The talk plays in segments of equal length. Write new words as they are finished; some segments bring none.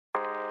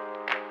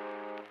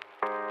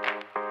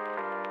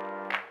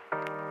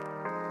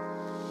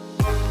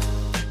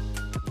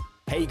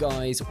Hey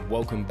guys,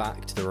 welcome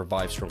back to the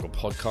Revive Stronger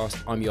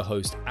podcast. I'm your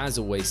host, as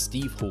always,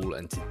 Steve Hall,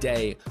 and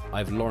today I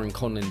have Laurin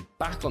Conlin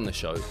back on the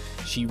show.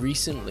 She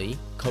recently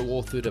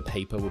co-authored a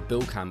paper with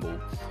Bill Campbell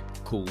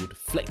called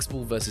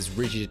Flexible versus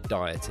Rigid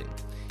Dieting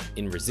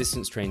in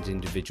Resistance-Trained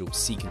Individuals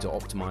Seeking to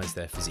Optimize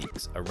Their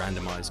Physiques, a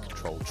randomized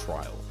controlled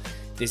trial.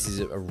 This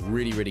is a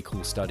really, really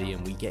cool study,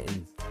 and we get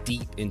in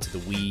deep into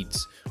the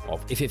weeds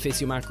of if it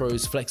fits your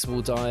macros,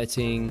 flexible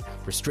dieting,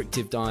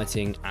 restrictive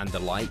dieting, and the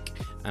like.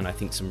 And I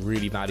think some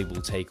really valuable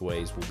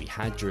takeaways will be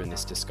had during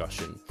this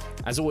discussion.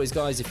 As always,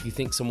 guys, if you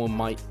think someone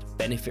might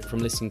benefit from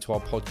listening to our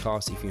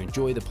podcast, if you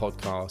enjoy the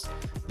podcast,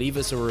 leave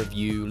us a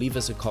review, leave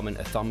us a comment,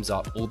 a thumbs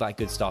up, all that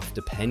good stuff,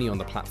 depending on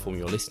the platform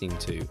you're listening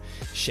to.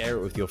 Share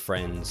it with your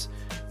friends.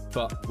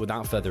 But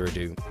without further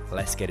ado,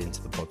 let's get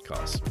into the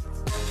podcast.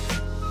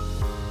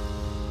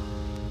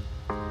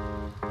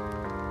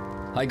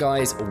 Hi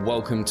guys,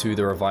 welcome to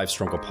the Revive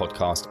Stronger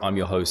podcast. I'm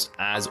your host,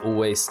 as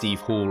always, Steve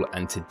Hall,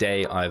 and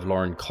today I have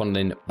Laurin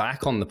Conlin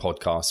back on the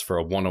podcast for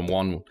a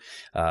one-on-one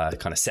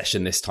kind of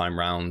session this time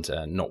round,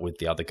 not with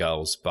the other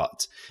girls,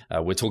 but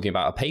we're talking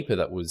about a paper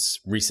that was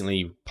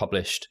recently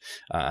published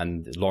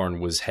and Laurin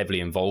was heavily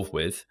involved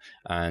with,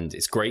 and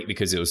it's great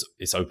because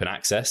it's open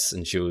access,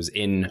 and she was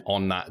in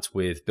on that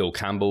with Bill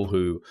Campbell,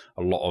 who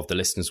a lot of the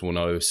listeners will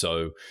know.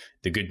 So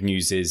the good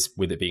news is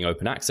with it being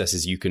open access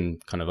is you can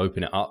kind of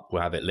open it up,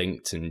 we'll have it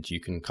linked, and you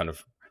can kind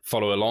of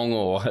follow along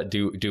or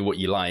do what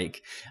you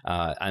like.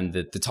 And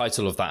the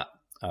title of that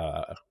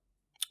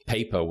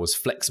paper was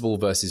Flexible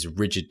versus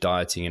Rigid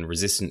Dieting in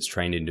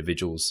Resistance-Trained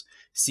Individuals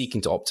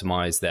Seeking to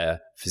Optimize Their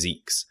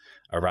Physiques,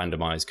 a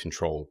randomized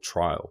controlled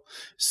trial.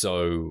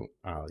 So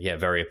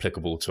very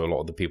applicable to a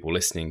lot of the people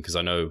listening, because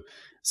I know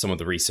some of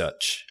the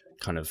research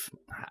kind of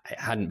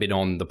hadn't been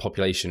on the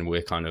population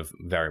we're kind of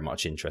very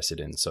much interested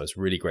in. So it's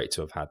really great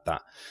to have had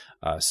that.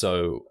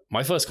 So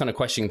my first kind of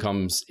question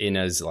comes in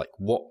as like,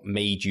 what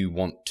made you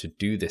want to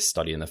do this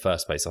study in the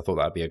first place? I thought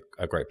that'd be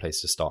a great place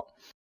to start.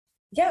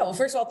 Yeah, well,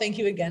 first of all, thank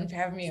you again for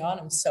having me on.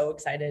 I'm so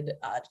excited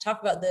to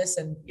talk about this.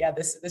 And yeah,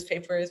 this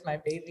paper is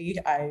my baby.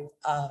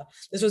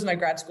 This was my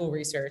grad school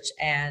research.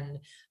 And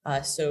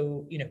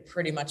so,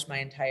 pretty much my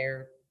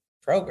entire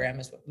program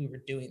is what we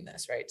were doing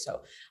this, right?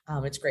 So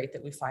it's great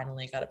that we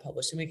finally got it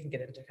published, and we can get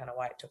into kind of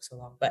why it took so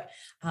long. But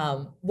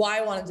why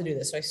I wanted to do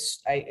this. So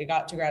I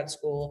got to grad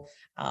school.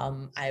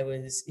 I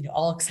was,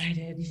 all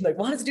excited, like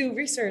wanted to do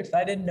research, but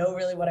I didn't know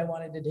really what I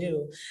wanted to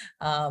do.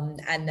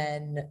 And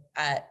then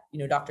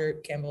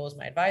Dr. Campbell was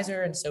my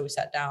advisor. And so we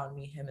sat down,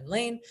 me, him, and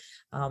Lane.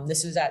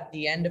 This was at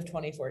the end of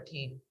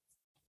 2014.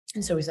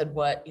 And so we said,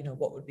 what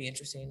would be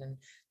interesting and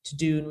to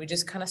do. And we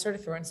just kind of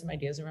started throwing some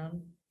ideas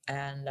around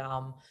and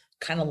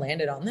kind of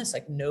landed on this.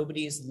 Like,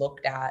 nobody's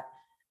looked at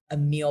a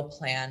meal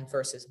plan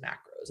versus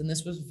macros. And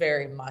this was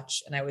very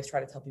much, and I always try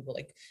to tell people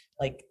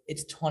like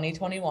it's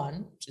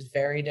 2021, which is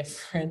very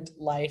different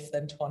life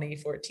than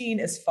 2014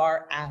 as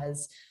far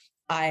as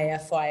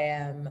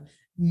IFYM,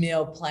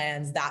 meal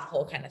plans, that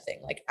whole kind of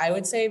thing. Like, I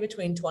would say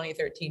between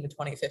 2013 to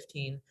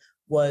 2015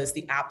 was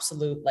the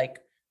absolute like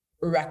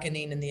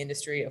reckoning in the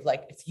industry of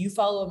like, if you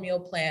follow a meal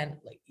plan,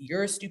 like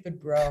you're a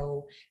stupid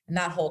bro, and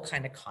that whole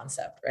kind of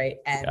concept, right?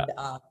 And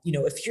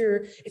if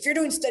you're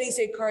doing steady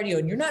state cardio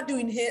and you're not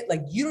doing HIIT,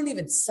 like you don't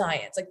even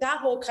science. Like that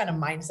whole kind of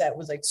mindset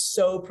was like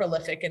so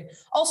prolific, and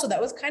also that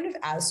was kind of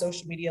as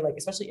social media, like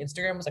especially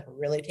Instagram, was like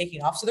really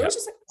taking off. So there was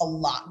just like a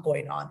lot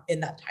going on in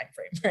that time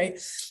frame, right?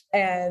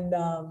 And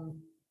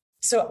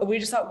so we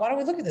just thought, why don't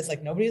we look at this?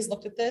 Like, nobody has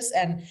looked at this.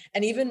 And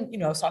even,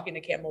 I was talking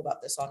to Campbell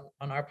about this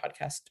on our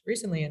podcast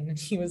recently. And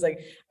he was like,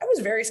 I was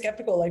very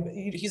skeptical. Like,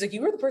 he's like,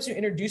 you were the person who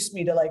introduced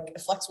me to like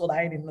flexible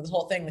dieting and this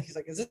whole thing. Like, he's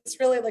like, is this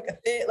really like a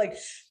thing? Like,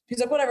 he's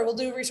like, whatever, we'll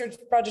do a research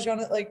project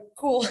on it. Like,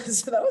 cool.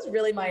 So that was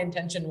really my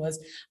intention.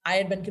 Was I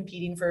had been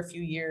competing for a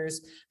few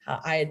years.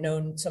 I had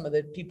known some of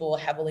the people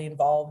heavily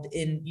involved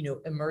in,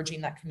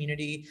 emerging that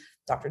community,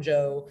 Dr.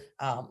 Joe,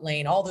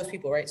 Lane, all those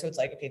people, right? So it's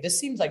like, okay, this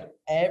seems like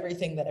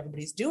everything that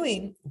everybody's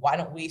doing. Why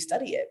don't we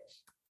study it?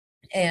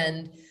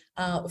 And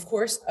of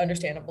course,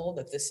 understandable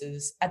that this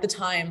is, at the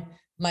time,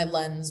 my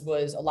lens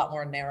was a lot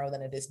more narrow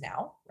than it is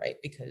now, right?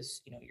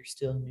 Because, you're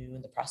still new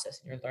in the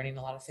process and you're learning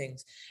a lot of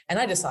things. And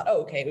I just thought,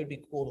 okay, it would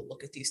be cool to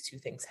look at these two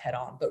things head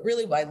on. But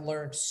really, I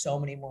learned so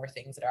many more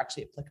things that are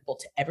actually applicable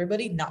to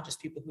everybody, not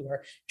just people who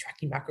are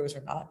tracking macros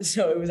or not.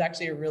 So it was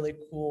actually a really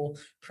cool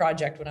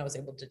project when I was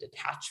able to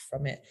detach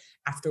from it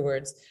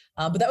afterwards.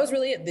 But that was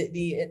really it.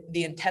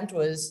 The intent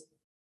was,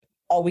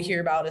 all we hear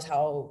about is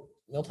how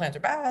meal plans are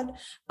bad.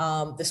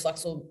 This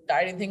flexible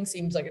dieting thing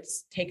seems like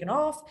it's taken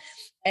off.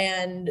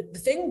 And the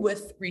thing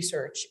with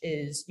research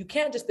is you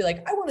can't just be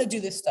like, I want to do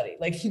this study.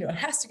 Like, it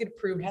has to get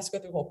approved, it has to go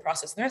through the whole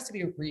process. And there has to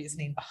be a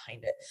reasoning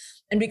behind it.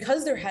 And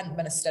because there hadn't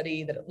been a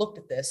study that had looked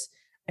at this,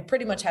 I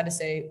pretty much had to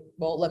say,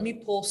 well, let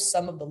me pull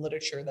some of the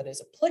literature that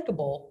is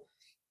applicable,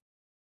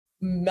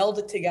 meld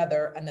it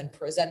together, and then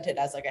present it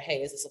as like hey,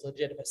 is this a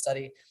legitimate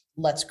study?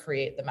 Let's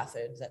create the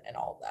methods and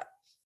all of that.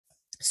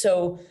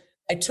 So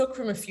I took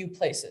from a few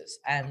places,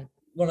 and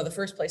one of the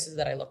first places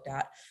that I looked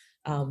at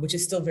which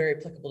is still very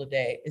applicable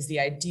today, is the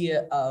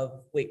idea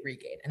of weight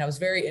regain. And I was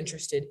very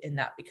interested in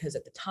that because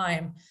at the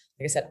time,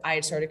 like I said, I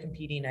had started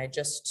competing. I had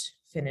just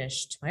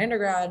finished my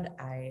undergrad.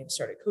 I had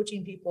started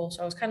coaching people.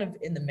 So I was kind of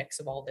in the mix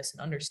of all this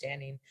and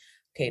understanding,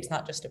 okay, it's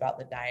not just about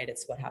the diet,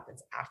 it's what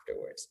happens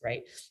afterwards,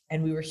 right?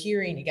 And we were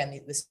hearing,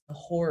 again, this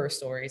horror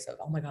stories of,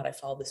 oh my God, I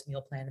followed this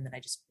meal plan and then I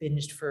just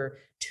binged for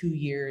 2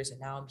 years and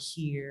now I'm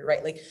here,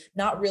 right? Like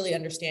not really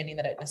understanding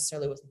that it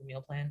necessarily wasn't the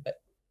meal plan, but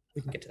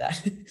we can get to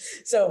that.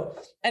 So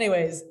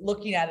anyways,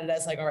 looking at it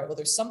as like, all right, well,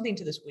 there's something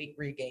to this weight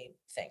regain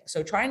thing.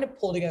 So trying to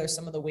pull together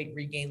some of the weight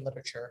regain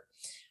literature,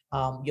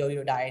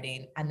 yo-yo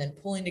dieting, and then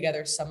pulling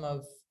together some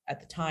of, at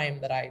the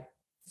time that I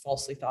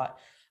falsely thought,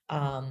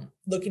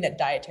 looking at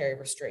dietary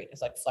restraint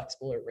as like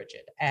flexible or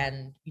rigid.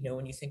 And, you know,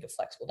 when you think of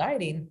flexible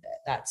dieting,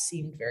 that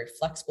seemed very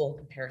flexible in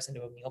comparison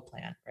to a meal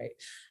plan,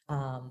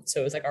 right?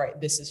 So it was like, all right,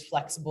 this is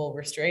flexible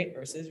restraint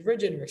versus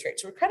rigid restraint.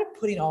 So we're kind of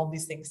putting all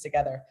these things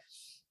together.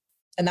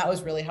 And that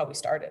was really how we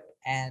started.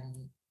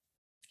 And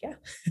yeah.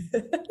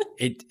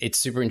 It's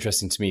super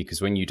interesting to me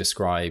because when you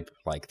describe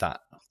like that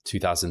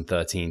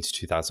 2013 to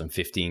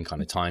 2015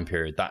 kind of time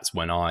period, that's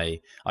when I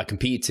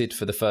competed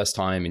for the first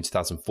time in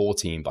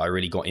 2014, but I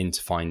really got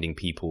into finding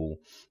people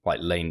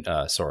like Lane,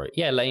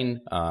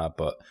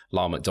 but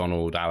Lyle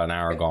McDonald, Alan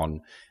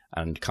Aragon,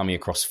 and coming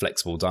across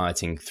flexible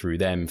dieting through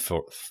them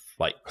for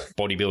like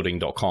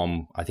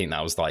bodybuilding.com. I think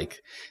that was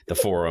like the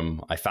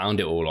forum I found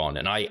it all on.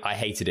 And I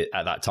hated it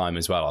at that time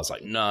as well. I was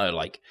like, no,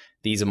 like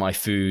these are my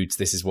foods.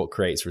 This is what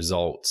creates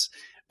results.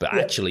 But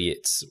actually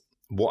it's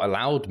what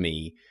allowed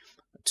me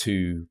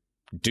to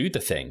do the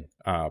thing,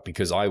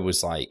 because I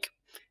was like,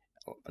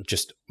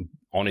 just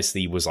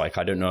honestly was like,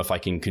 I don't know if I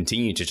can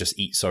continue to just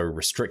eat so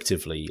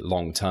restrictively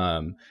long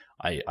term.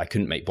 I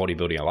couldn't make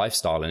bodybuilding a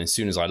lifestyle. And as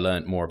soon as I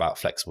learned more about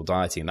flexible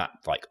dieting, that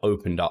like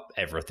opened up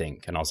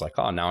everything. And I was like,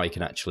 oh, now I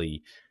can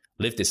actually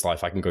live this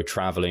life. I can go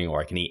traveling or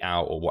I can eat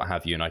out or what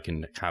have you. And I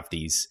can have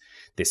this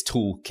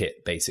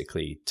toolkit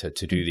basically to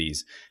do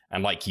these.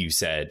 And like you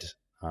said,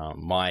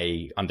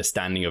 my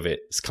understanding of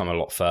it has come a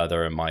lot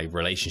further and my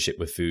relationship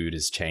with food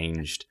has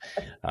changed,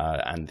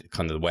 and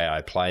kind of the way I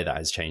apply that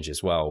has changed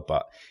as well.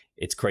 But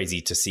it's crazy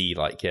to see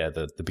like,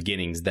 the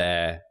beginnings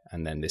there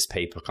and then this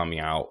paper coming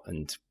out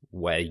and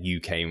where you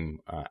came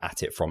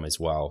at it from as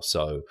well.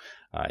 So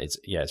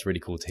it's really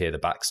cool to hear the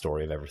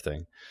backstory of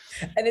everything.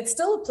 And it's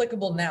still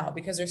applicable now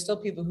because there's still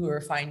people who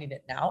are finding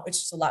it now. It's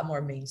just a lot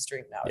more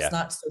mainstream now. It's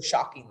not so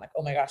shocking. Like,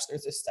 oh my gosh,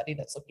 there's this study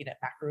that's looking at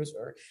macros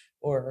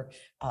or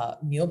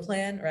meal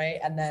plan, right?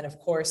 And then of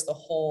course the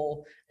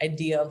whole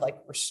idea of like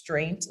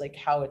restraint, like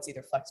how it's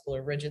either flexible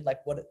or rigid, like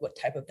what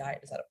type of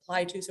diet does that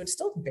apply to? So it's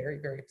still very,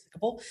 very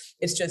applicable.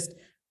 It's just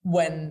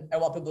when I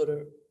want people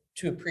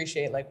to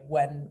appreciate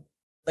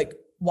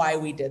why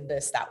we did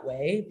this that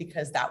way,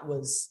 because that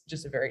was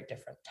just a very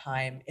different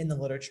time in the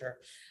literature,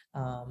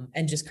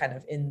 and just kind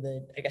of in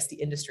the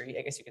industry,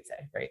 I guess you could say,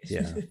 right?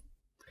 Yeah.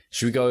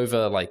 Should we go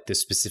over like the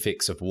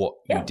specifics of what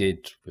you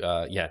did?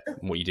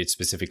 What you did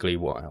specifically,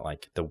 what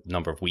like the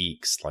number of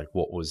weeks, like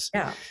what was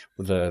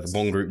the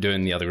one group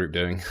doing, the other group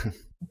doing?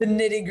 The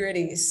nitty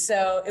gritty.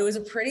 So it was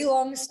a pretty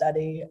long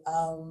study.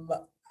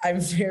 I'm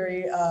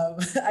very,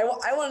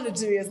 I wanted it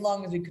to be as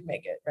long as we could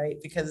make it, right?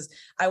 Because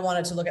I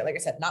wanted to look at, like I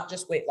said, not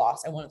just weight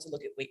loss, I wanted to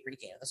look at weight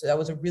regain. So that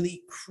was a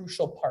really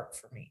crucial part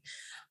for me.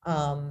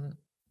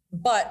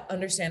 But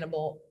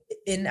understandable,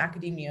 in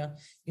academia,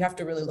 you have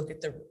to really look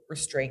at the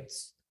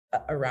restraints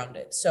around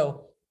it.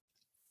 So,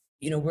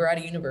 you know, we're at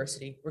a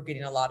university, we're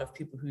getting a lot of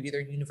people who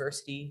either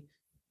university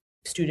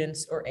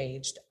students or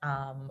aged,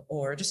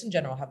 or just in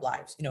general have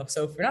lives, you know,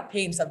 so if we're not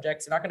paying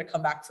subjects, they're not going to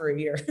come back for a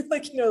year.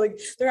 Like, you know, like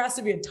there has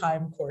to be a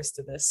time course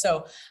to this.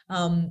 So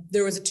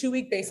there was a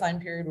 2-week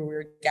baseline period where we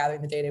were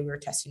gathering the data, we were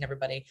testing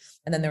everybody.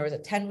 And then there was a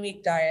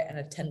 10-week diet and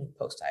a 10-week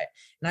post diet.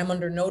 And I'm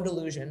under no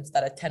delusions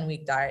that a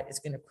 10-week diet is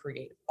going to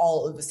create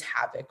all of this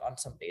havoc on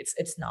somebody.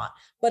 It's not.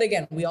 But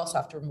again, we also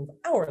have to remove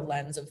our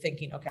lens of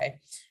thinking, okay,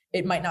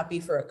 it might not be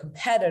for a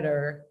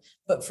competitor,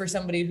 but for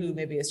somebody who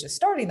maybe is just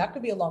starting, that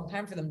could be a long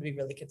time for them to be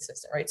really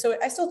consistent, right? So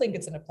I still think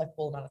it's an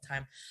applicable amount of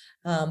time.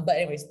 But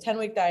anyways,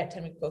 10-week diet,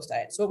 10-week post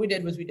diet. So what we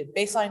did was we did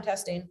baseline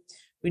testing,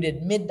 we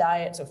did mid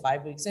diet, so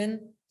 5 weeks in,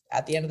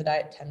 at the end of the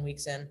diet, 10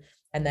 weeks in,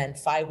 and then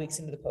 5 weeks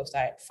into the post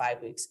diet,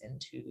 5 weeks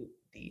into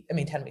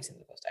 10 weeks into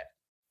the post diet.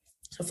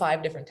 So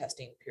 5 different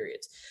testing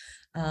periods.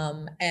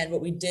 And what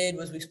we did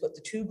was we split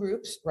the 2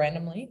 groups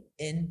randomly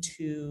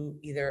into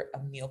either a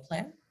meal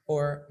plan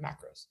or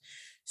macros.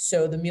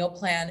 So the meal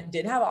plan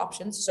did have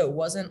options. So it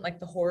wasn't like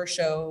the horror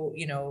show,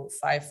 you know,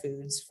 5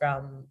 foods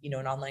from, you know,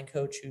 an online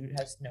coach who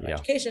has no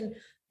education,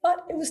 but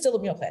it was still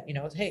a meal plan. You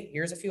know, hey,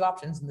 here's a few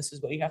options and this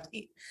is what you have to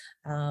eat.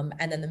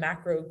 And then the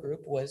macro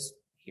group was,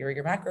 here are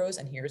your macros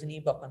and here's an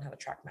ebook on how to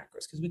track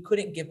macros, because we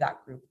couldn't give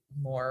that group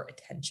more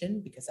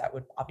attention because that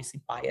would obviously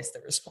bias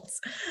the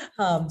results.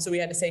 So we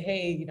had to say,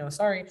 hey, you know,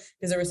 sorry,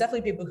 because there was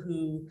definitely people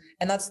who,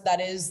 and that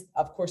is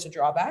of course a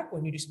drawback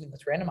when you do something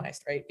that's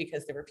randomized, right?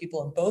 Because there were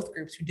people in both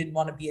groups who didn't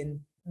want to be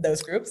in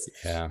those groups.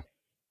 Yeah.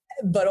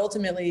 But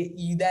ultimately,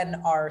 you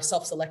then are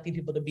self-selecting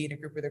people to be in a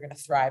group where they're going to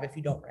thrive if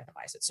you don't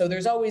randomize it. So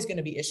there's always going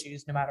to be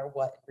issues no matter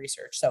what in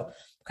research. So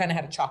kind of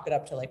had to chalk it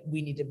up to like,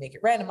 we need to make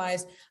it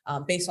randomized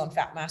based on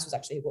fat mass was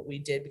actually what we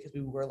did because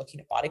we were looking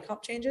at body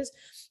comp changes.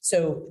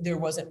 So there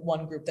wasn't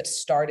one group that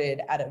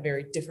started at a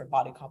very different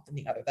body comp than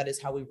the other. That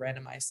is how we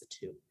randomized the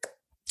two.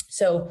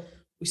 So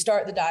we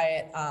start the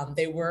diet.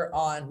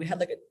 We had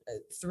like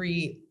a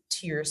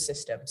 3-tier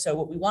system. So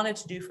what we wanted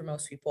to do for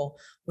most people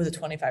was a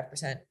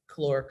 25%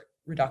 caloric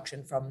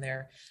reduction from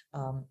their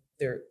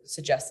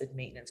suggested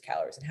maintenance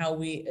calories. And how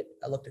we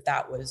looked at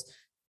that was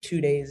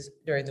 2 days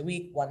during the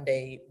week, 1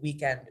 day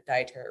weekend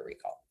dietary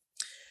recall.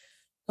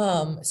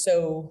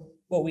 So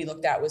what we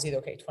looked at was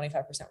either,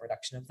 25%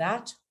 reduction of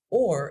that,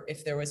 or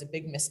if there was a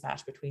big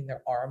mismatch between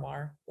their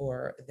RMR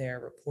or their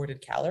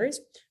reported calories,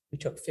 we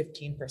took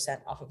 15%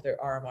 off of their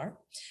RMR.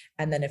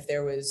 And then if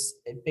there was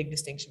a big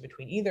distinction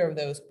between either of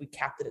those, we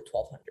capped it at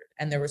 1,200.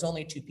 And there was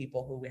only 2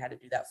 people who we had to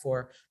do that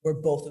for, where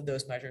both of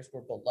those measures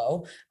were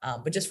below.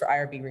 But just for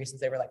IRB reasons,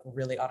 they were like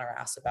really on our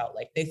ass about,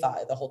 like, they thought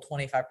the whole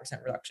 25%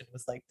 reduction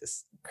was like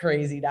this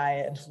crazy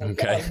diet.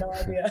 Like, y'all have no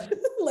idea.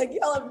 Like,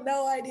 y'all have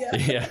no idea.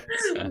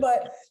 Yeah.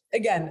 But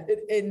again,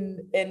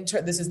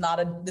 this is not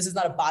a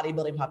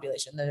bodybuilding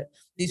population.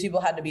 These people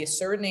had to be a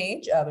certain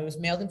age. It was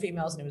males and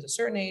females, and it was a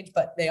certain age,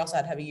 but they also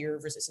had to have a year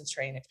of resistance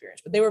training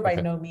experience. But they were by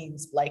no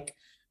means like,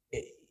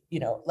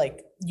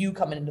 like you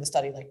coming into the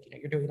study, like,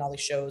 you're doing all these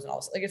shows and all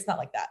this. Like, it's not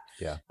like that.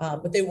 Yeah.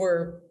 But they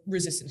were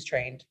resistance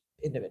trained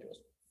individuals.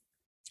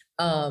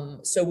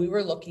 So we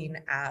were looking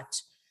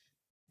at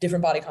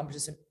different body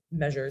composition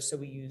measures. So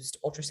we used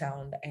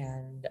ultrasound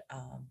and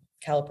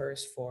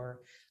calipers for,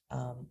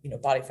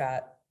 body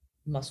fat,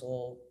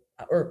 muscle,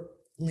 or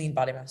lean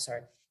body mass,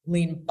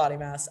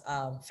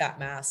 fat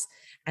mass.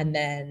 And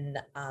then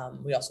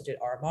we also did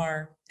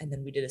RMR, and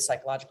then we did a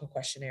psychological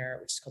questionnaire,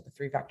 which is called the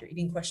 3-factor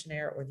eating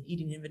questionnaire or the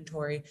eating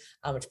inventory,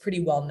 which is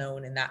pretty well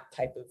known in that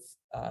type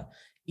of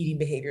eating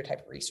behavior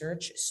type of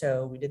research.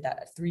 So we did that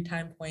at 3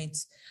 time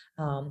points.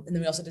 And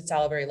then we also did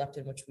salivary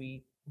leptin, which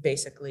we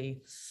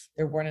basically,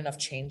 there weren't enough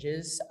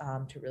changes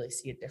to really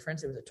see a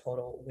difference. It was a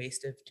total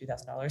waste of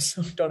 $2,000.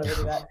 So don't ever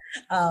do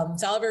that.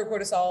 Salivary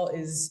cortisol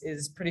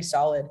is pretty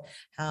solid.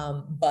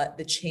 But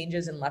the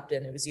changes in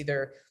leptin, it was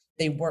either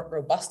they weren't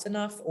robust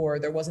enough, or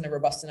there wasn't a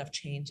robust enough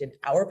change in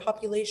our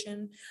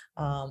population,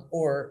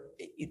 or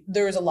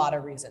there was a lot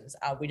of reasons.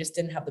 We just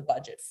didn't have the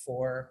budget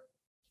for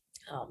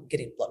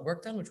getting blood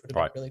work done, which would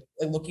have been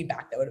really, looking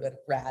back, that would have been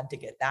rad to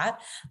get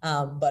that.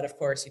 But of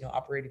course,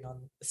 operating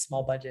on a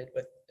small budget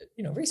with,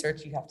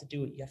 research, you have to do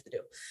what you have to do.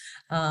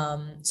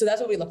 So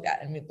that's what we looked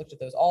at. And we looked at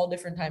those all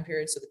different time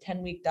periods. So the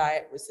 10-week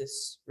diet was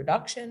this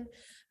reduction.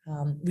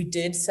 We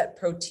did set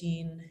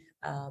protein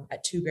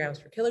at 2 grams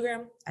per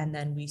kilogram. And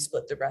then we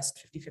split the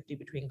rest 50-50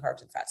 between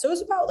carbs and fat. So it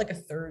was about like a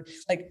third,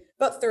 like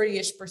about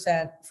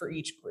 30-ish% for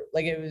each group.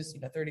 Like it was,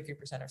 33%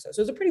 or so. So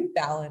it was a pretty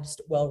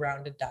balanced,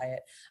 well-rounded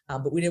diet.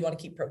 But we did want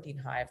to keep protein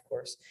high, of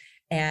course.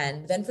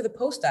 And then for the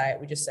post diet,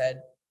 we just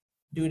said,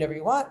 do whatever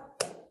you want,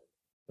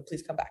 but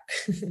please come back.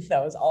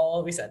 That was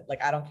all we said.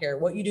 Like, I don't care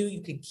what you do.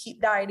 You can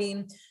keep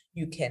dieting.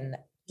 You can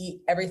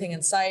eat everything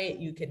in sight.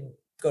 You can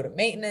go to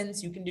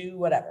maintenance. You can do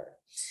whatever.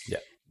 Yeah.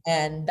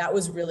 And that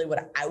was really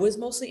what I was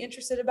mostly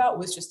interested about,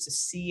 was just to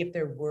see if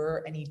there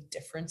were any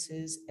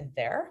differences in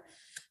there.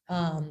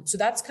 So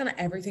that's kind of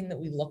everything that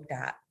we looked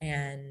at.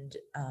 And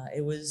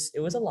it was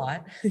a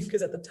lot,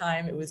 because at the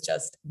time it was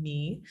just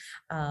me,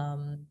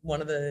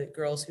 one of the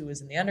girls who was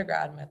in the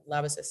undergrad, my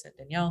lab assistant,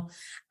 Danielle,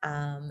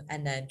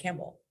 and then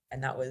Campbell.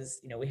 And that was,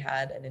 we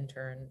had an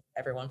intern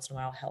every once in a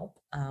while help,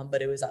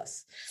 but it was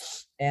us.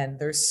 And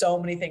there's so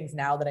many things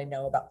now that I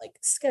know about, like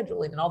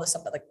scheduling and all this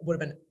stuff that like would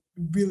have been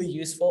really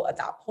useful at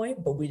that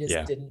point, but we just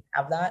didn't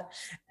have that.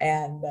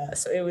 And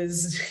so it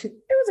was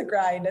a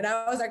grind, and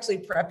I was actually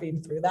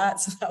prepping through that.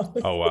 So that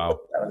was, oh wow.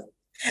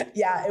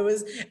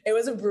 It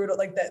was a brutal,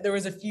 like that. There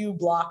was a few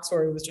blocks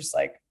where it was just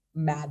like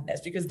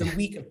madness, because the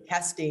week of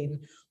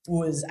testing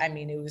was,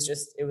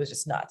 it was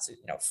just nuts,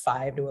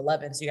 5 to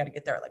 11. So you got to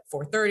get there at like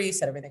 4:30,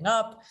 set everything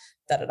up,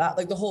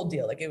 like the whole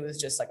deal. Like it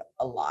was just like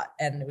a lot.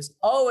 And it was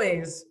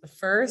always the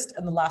first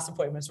and the last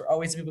appointments were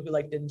always people who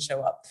like didn't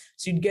show up.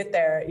 So you'd get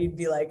there, you'd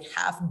be like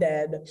half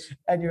dead,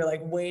 and you're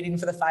like waiting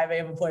for the 5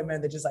 a.m.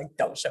 appointment. They just like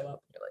don't show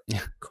up.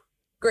 You're like,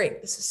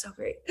 great, this is so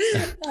great.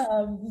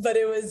 But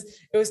it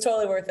was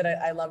totally worth it.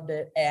 I loved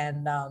it.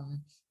 And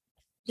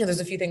there's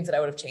a few things that I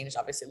would have changed,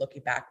 obviously,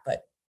 looking back,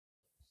 but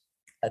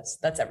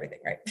that's everything,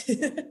 right?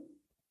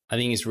 I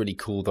think it's really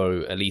cool,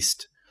 though. At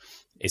least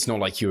it's not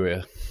like you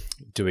were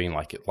doing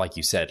like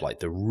you said, like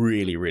the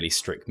really, really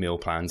strict meal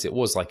plans. It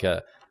was like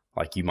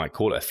you might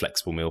call it a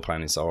flexible meal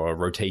plan, or a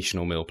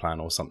rotational meal plan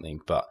or something.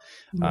 But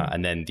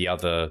and then the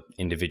other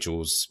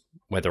individuals,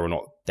 whether or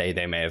not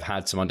they may have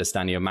had some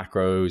understanding of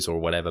macros or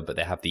whatever, but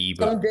they have the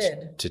ebook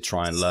to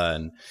try and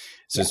learn.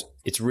 So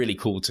it's really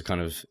cool to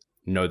kind of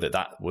know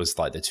that was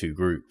like the 2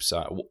 groups.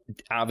 Out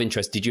of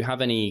interest, did you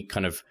have any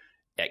kind of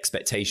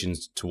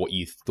expectations to what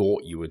you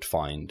thought you would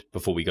find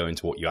before we go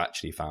into what you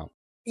actually found?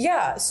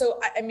 Yeah. So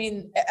I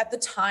mean, at the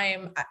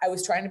time, I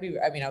was trying to be.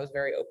 I mean, I was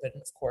very open,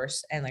 of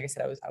course, and like I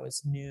said, I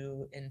was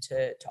new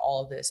to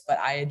all of this. But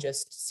I had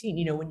just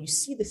seen, when you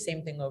see the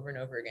same thing over and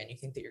over again, you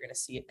think that you're going to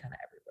see it kind of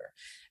everywhere.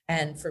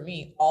 And for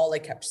me, all I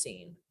kept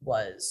seeing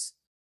was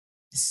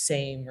the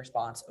same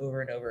response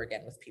over and over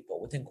again with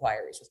people, with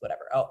inquiries, with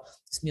whatever. Oh,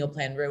 this meal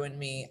plan ruined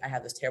me. I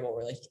have this terrible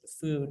relationship with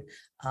food.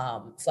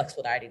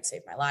 Flexible dieting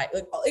saved my life.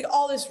 Like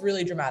all this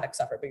really dramatic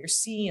stuff. But you're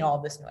seeing all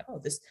this, and you're like,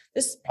 oh, this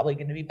is probably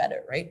going to be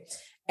better, right?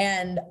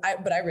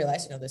 But I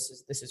realized,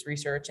 this is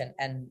research,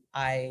 and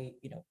I,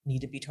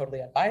 need to be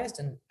totally unbiased.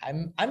 And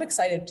I'm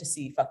excited to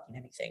see fucking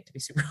anything, to be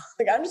super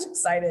like, I'm just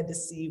excited to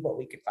see what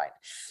we could find.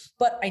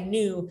 But I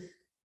knew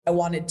I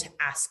wanted to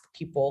ask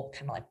people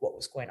kind of like what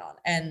was going on.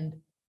 And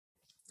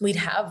we'd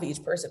have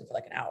each person for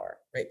like an hour,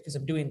 right? Because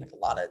I'm doing like a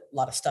lot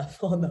of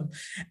stuff on them.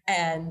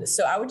 And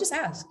so I would just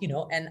ask,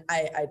 and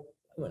I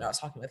when I was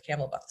talking with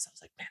Campbell about this, I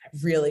was like, man, I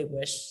really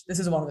wish, this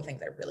is one of the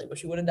things I really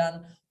wish we would have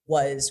done,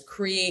 was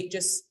create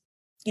just,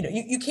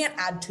 you can't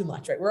add too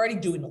much, right? We're already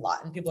doing a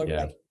lot. And people are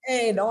like,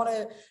 hey, don't want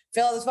to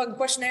fill out this fucking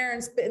questionnaire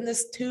and spit in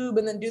this tube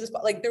and then do this.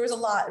 Like there was a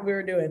lot we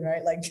were doing,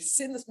 right? Like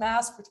sit in this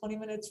mask for 20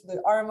 minutes for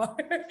the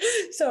RMR.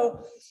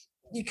 So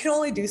you can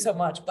only do so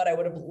much, but I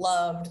would have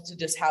loved to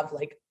just have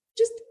like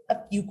just a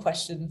few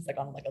questions, like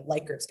on like a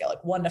Likert scale,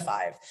 like 1 to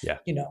 5,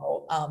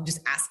 just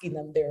asking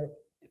them their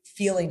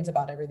feelings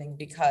about everything,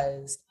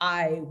 because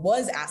I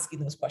was asking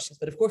those questions,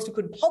 but of course we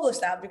couldn't publish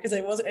that because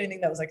it wasn't anything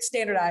that was like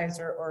standardized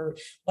or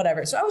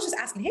whatever. So I was just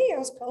asking, hey,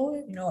 how's it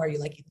going? Are you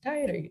liking the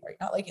diet? Are you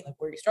not liking, like,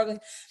 where are you struggling?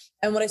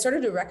 And what I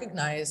started to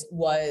recognize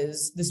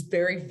was this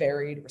very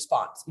varied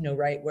response,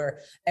 right?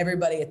 Where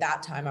everybody at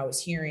that time I was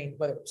hearing,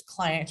 whether it was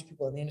clients or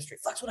people in the industry,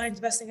 flexible diet is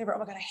the best thing ever. Oh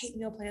my God, I hate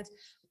meal plans.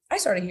 I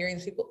started hearing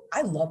these people,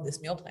 I love this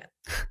meal plan.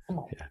 I'm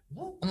like,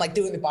 I'm like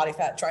doing the body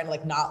fat, trying to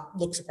like not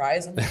look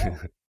surprised. I'm like, oh,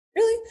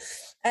 really?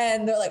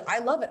 And they're like, I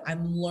love it.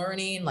 I'm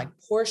learning like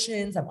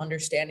portions. I'm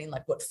understanding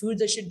like what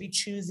foods I should be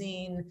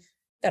choosing.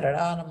 And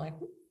I'm like,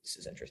 this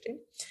is interesting.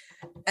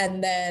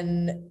 And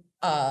then,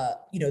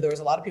 there was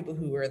a lot of people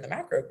who were in the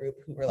macro group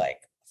who were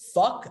like,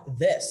 fuck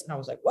this. And I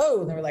was like, whoa.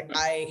 And they were like,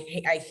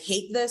 I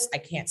hate this. I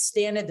can't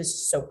stand it. This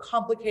is so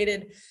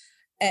complicated.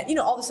 And,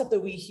 all the stuff that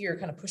we hear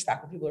kind of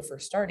pushback when people are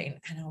first starting.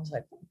 And I was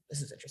like,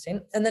 this is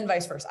interesting. And then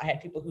vice versa. I had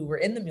people who were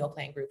in the meal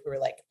plan group who were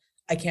like,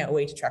 I can't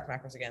wait to track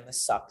macros again.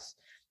 This sucks.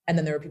 And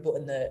then there were people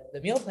in the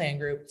meal plan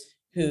group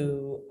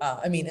who,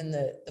 in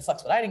the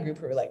flexible dieting group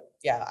who were like,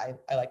 yeah,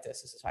 I like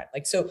this. This is fine.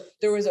 Like, so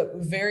there was a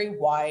very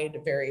wide,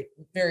 very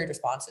varied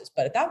responses.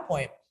 But at that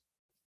point,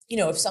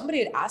 if somebody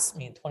had asked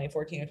me in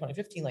 2014 or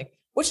 2015, like,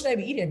 what should I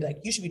be eating? I'd be like,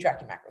 you should be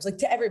tracking macros, like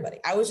to everybody.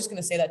 I was just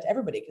going to say that to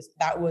everybody because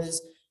that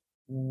was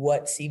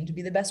what seemed to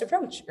be the best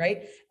approach,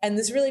 right? And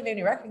this really made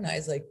me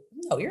recognize, like,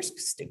 no, you're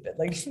stupid.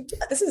 Like,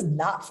 this is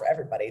not for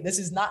everybody. This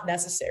is not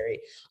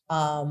necessary.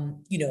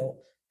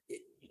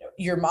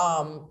 Your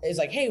mom is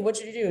like, hey, what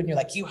should you do? And you're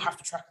like, you have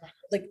to track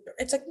macros. Like,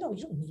 it's like, no,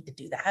 you don't need to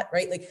do that,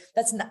 right? Like,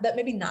 that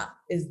maybe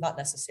is not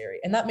necessary.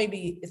 And that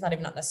maybe is not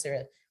even not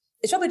necessary.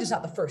 It's probably just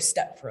not the first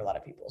step for a lot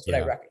of people. Is what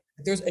I reckon.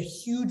 There's a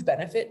huge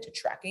benefit to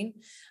tracking.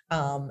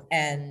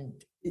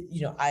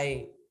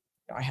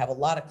 I have a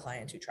lot of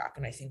clients who track,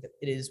 and I think that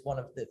it is one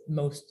of the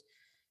most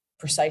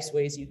precise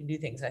ways you can do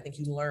things. And I think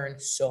you learn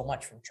so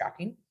much from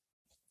tracking.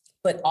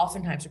 But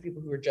oftentimes for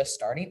people who are just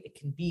starting, it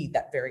can be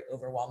that very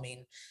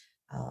overwhelming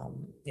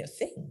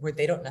thing where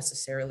they don't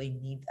necessarily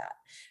need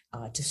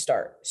that to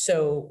start.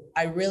 So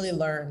I really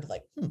learned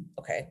like,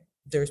 okay,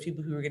 there's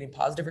people who are getting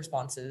positive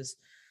responses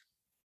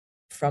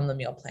from the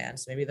meal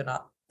plans. Maybe they're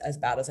not as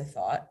bad as I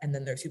thought. And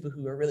then there's people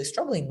who are really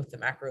struggling with the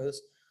macros.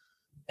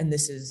 And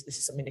this is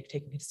something to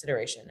take into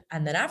consideration.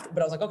 And then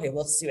but I was like, okay, well,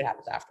 let's see what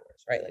happens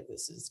afterwards, right? Like,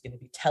 this is going to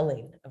be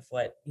telling of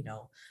what,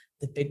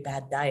 the big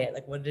bad diet,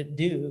 like what did it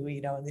do,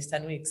 in these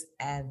 10 weeks.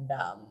 And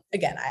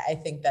again, I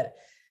think that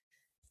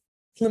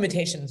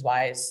limitations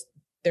wise,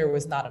 there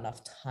was not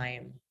enough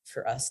time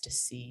for us to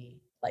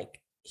see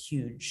like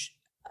huge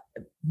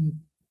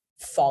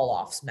fall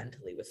offs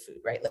mentally with food,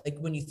 right? Like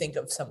when you think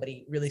of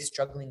somebody really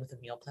struggling with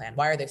a meal plan,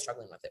 why are they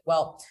struggling with it?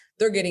 Well,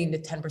 they're getting to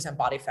 10%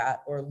 body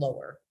fat or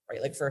lower,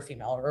 right? Like for a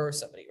female or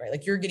somebody, right?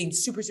 Like you're getting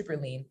super, super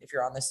lean if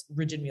you're on this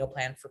rigid meal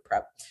plan for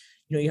prep.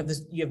 You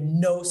have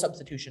no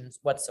substitutions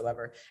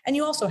whatsoever. And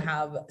you also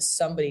have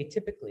somebody,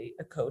 typically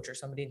a coach or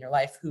somebody in your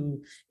life,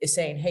 who is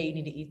saying, hey, you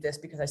need to eat this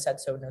because I said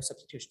so, no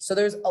substitution. So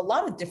there's a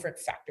lot of different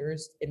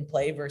factors in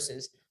play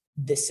versus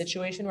this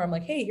situation where I'm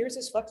like, hey, here's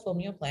this flexible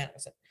meal plan. I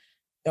said,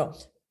 no,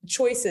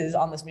 choices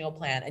on this meal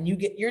plan, and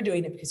you're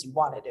doing it because you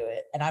want to do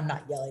it, and I'm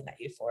not yelling at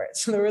you for it.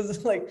 So there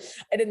was like,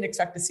 I didn't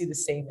expect to see the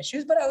same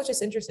issues, but I was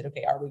just interested.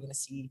 Okay, are we going to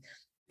see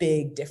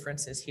big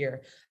differences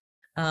here?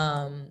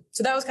 So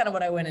that was kind of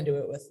what I went into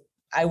it with.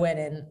 I went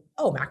in,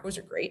 macros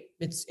are great.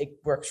 It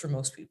works for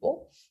most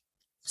people.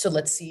 So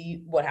let's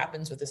see what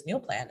happens with this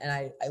meal plan. And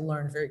I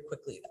learned very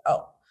quickly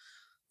that,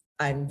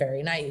 I'm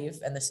very naive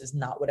and this is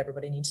not what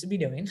everybody needs to be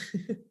doing.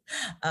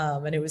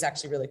 And it was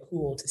actually really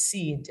cool to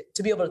see and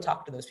to be able to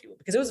talk to those people,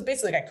 because it was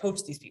basically like I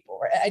coached these people,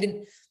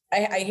 right?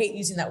 I hate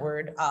using that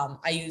word. I'm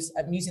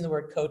using the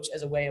word coach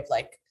as a way of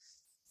like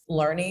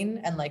learning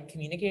and like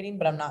communicating,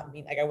 but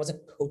I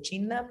wasn't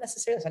coaching them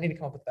necessarily. So I need to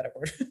come up with a better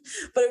word.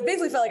 But it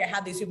basically felt like I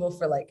had these people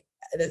for like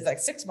this like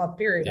 6-month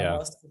period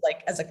almost,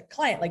 like as like a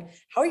client, like,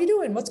 how are you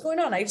doing? What's going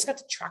on? I just got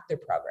to track their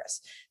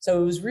progress.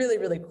 So it was really,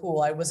 really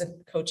cool. I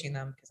wasn't coaching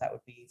them because that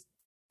would be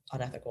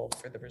unethical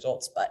for the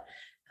results, but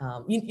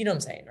you know what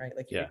I'm saying, right?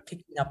 Like you're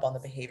picking up on the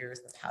behaviors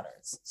and the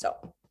patterns.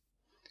 So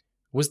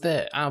was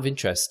there, out of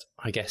interest,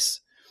 I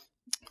guess,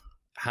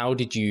 how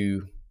did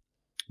you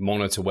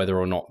monitor whether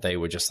or not they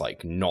were just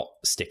like not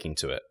sticking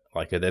to it?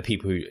 Like, are there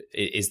people who,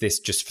 is this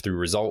just through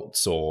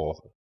results or?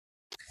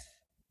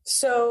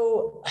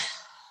 So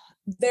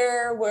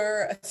there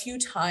were a few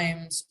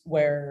times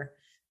where,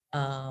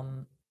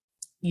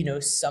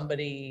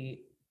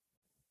 somebody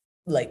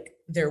like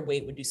their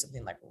weight would do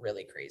something like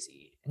really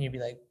crazy. And you'd be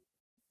like,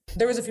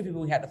 there was a few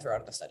people we had to throw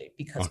out of the study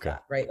because of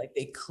that, right? Like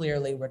they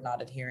clearly were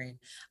not adhering.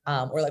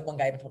 Or like one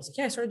guy even told us like,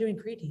 yeah, I started doing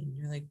creatine. And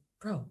you're like,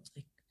 bro,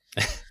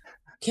 like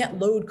can't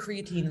load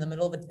creatine in the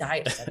middle of a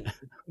diet study.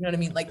 You know what I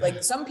mean?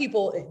 Like some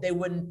people, they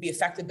wouldn't be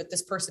affected, but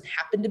this person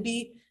happened to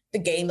be the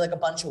gain like a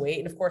bunch of weight.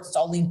 And of course it's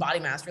all lean body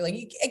mass. You're like,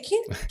 I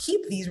can't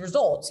keep these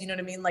results. You know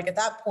what I mean? Like at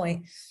that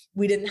point,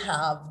 we didn't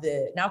have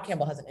now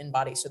Campbell has an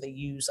in-body. So they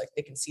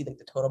can see like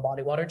the total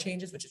body water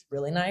changes, which is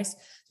really nice,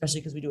 especially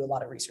because we do a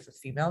lot of research with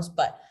females,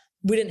 but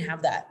we didn't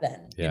have that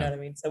then. You know what I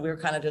mean? So we were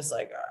kind of just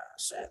like, oh,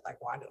 shit, like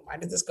why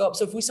did this go up?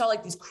 So if we saw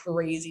like these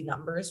crazy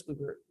numbers, we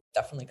were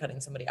definitely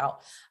cutting somebody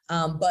out.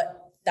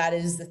 But that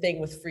is the thing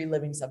with free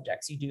living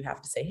subjects. You do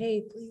have to say,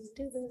 hey, please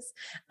do this.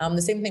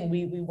 The same thing,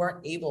 we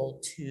weren't able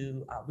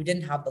to, we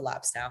didn't have the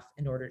lab staff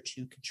in order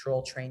to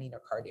control training or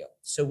cardio.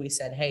 So we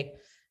said, hey,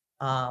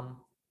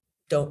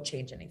 don't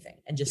change anything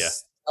and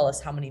just tell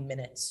us how many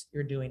minutes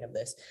you're doing of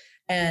this.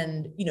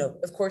 And,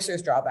 of course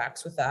there's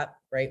drawbacks with that,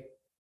 right?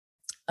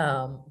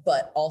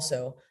 But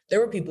also there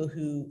were people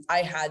who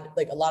I had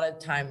like a lot of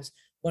times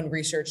when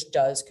research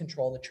does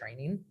control the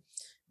training,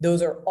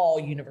 those are all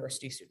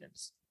university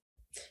students.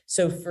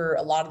 So for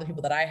a lot of the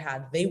people that I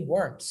had, they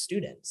weren't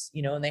students,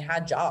 and they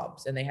had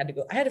jobs and they had to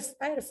go. I had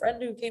a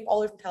friend who came all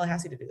the way from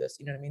Tallahassee to do this,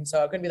 you know what I mean?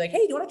 So I couldn't be like, hey,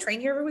 do you want to train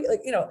here every week?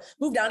 Like,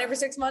 move down here for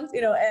 6 months,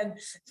 and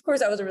of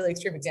course that was a really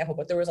extreme example,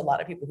 but there was a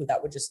lot of people who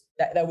that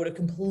would have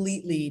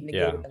completely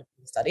negated them from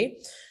the study.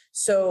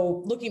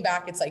 So looking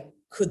back, it's like,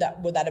 would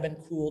that have been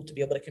cool to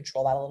be able to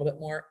control that a little bit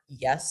more?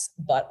 Yes.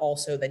 But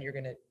also then you're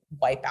going to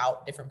wipe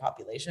out different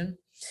population.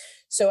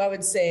 So I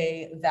would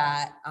say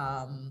that,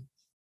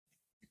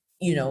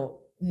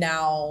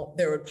 now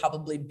there would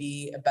probably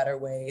be a better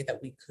way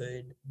that we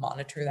could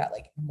monitor that,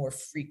 like more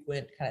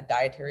frequent kind of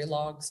dietary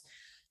logs.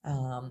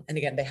 And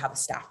again, they have a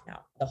staff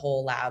now. The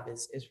whole lab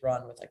is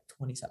run with like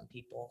 20-something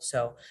people.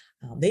 So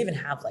they even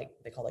have like,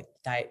 they call like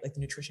diet, like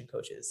the nutrition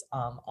coaches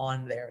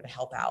on there to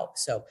help out.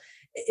 So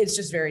it's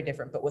just very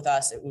different. But with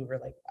us, we were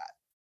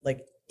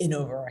like in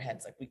over our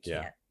heads, like we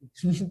can't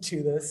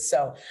do this.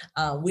 So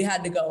we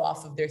had to go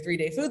off of their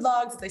 3-day food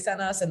logs that they sent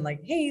us and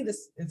like, hey,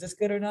 is this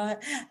good or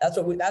not? That's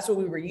what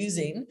we were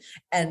using.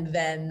 And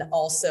then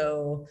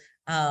also,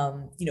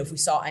 if we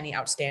saw any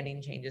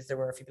outstanding changes, there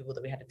were a few people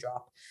that we had to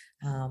drop.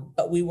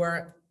 But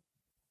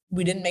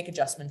we didn't make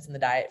adjustments in the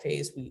diet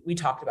phase. We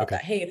talked about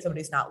that. Hey, if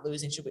somebody's not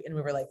losing, and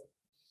we were like,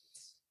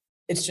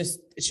 it's just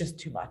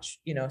too much,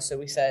 So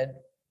we said,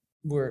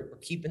 we're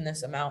keeping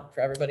this amount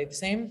for everybody the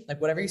same. Like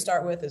whatever you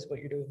start with is what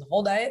you're doing the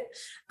whole diet.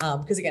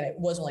 Because again, it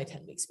was only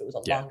 10 weeks. If it was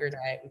a longer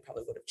diet, we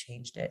probably would have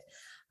changed it.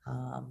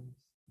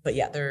 But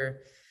yeah,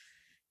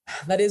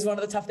 that is one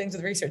of the tough things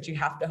with research. You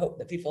have to hope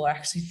that people are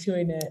actually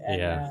doing it.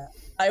 And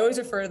I always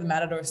refer to the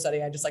Matador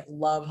study. I just like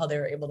love how they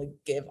were able to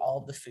give all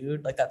of the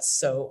food. Like that's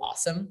so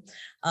awesome.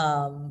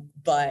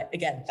 But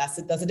again, that's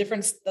a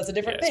different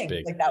thing.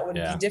 Big. Like that would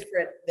be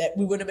different, that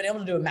we wouldn't have been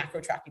able to do a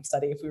macro tracking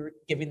study if we were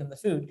giving them the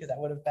food, because that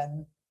would have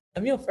been a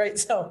meal, right?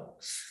 So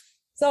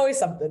it's always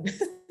something.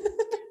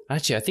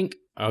 Actually, I think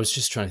I was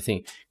just trying to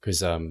think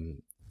because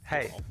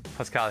Hey,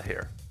 Pascal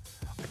here.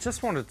 I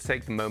just wanted to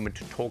take the moment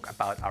to talk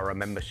about our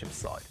membership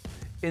site.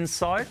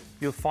 Inside,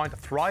 you'll find a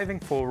thriving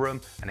forum,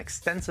 an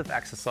extensive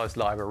exercise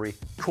library,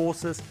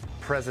 courses,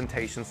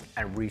 presentations,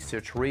 and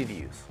research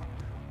reviews.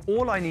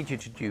 All I need you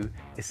to do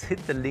is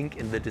hit the link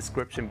in the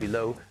description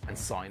below and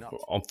sign up.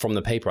 From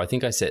the paper, I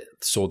think I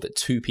saw that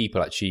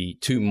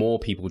two more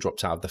people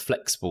dropped out of the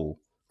flexible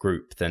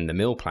group than the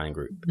meal plan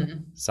group.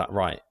 Mm-hmm. Is that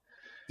right?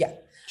 Yeah.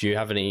 Do you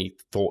have any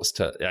thoughts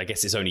I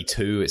guess it's only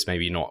 2, it's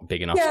maybe not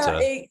big enough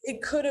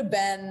it could have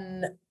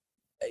been,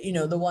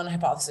 the one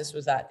hypothesis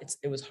was that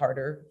it was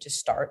harder to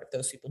start if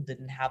those people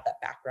didn't have that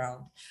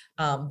background.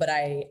 But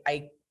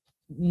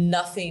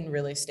nothing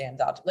really stands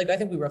out. Like, I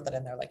think we wrote that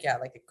in there, like,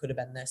 like it could have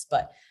been this,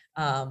 but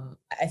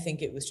I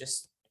think it was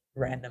just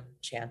random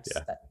chance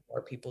that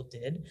more people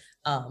did.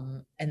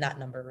 And that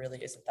number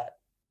really isn't that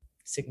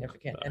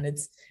significant. And it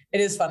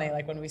is funny,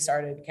 like when we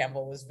started,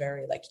 Campbell was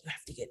very like, you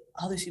have to get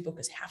all these people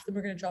because half of them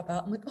are going to drop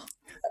out. I'm like,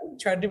 I'm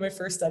trying to do my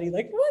first study,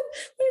 like what?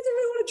 Why does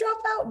everyone want to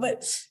drop out?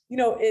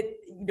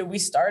 But we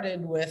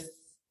started with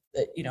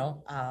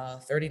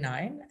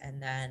 39.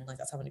 And then like,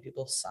 that's how many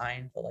people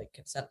signed the like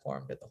consent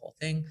form, did the whole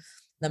thing. And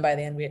then by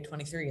the end we had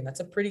 23, and that's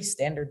a pretty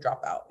standard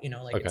dropout,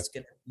 like okay.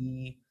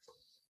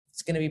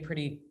 It's going to be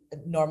pretty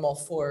normal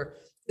for,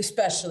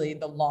 especially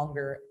the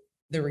longer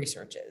the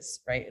research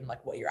is, right? And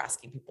like what you're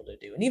asking people to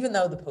do. And even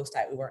though the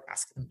post-diet, we weren't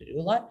asking them to do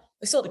a lot,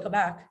 they still had to come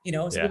back,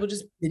 so people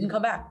just didn't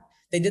come back.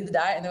 They did the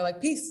diet and they're like,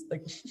 peace.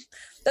 Like,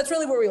 that's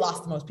really where we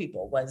lost the most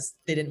people, was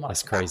they didn't want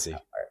to come crazy.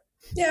 Back.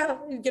 Yeah,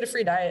 you get a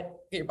free diet,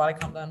 get your body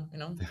calmed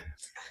down,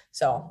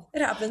 So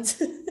it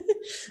happens.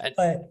 But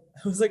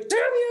I was like, damn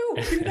you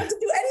didn't have to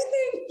do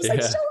anything. Just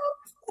like, show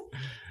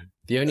up.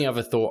 The only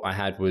other thought I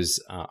had was,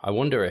 I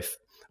wonder if,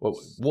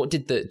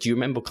 do you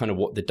remember kind of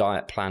what the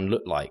diet plan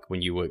looked like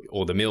when you were,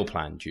 or the meal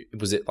plan?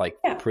 Was it like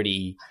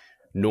pretty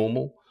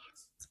normal?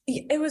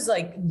 It was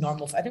like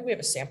normal. I think we have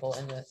a sample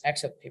in the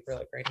actual paper,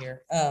 like right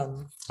here.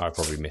 I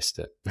probably missed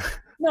it.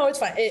 No, it's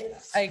fine.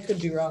 I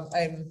could be wrong.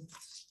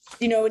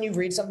 When you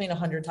read something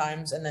 100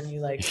 times and then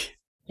you like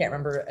can't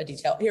remember a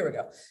detail. Here we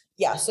go.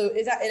 Yeah. So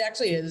it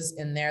actually is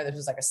in there. This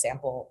was like a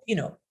sample,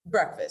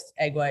 breakfast,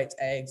 egg whites,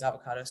 eggs,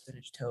 avocado,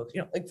 spinach, toast,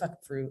 like fucking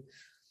fruit.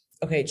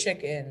 Okay.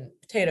 Chicken,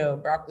 potato,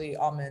 broccoli,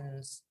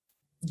 almonds,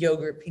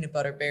 yogurt, peanut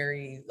butter,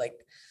 berry. Like,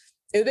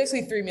 it was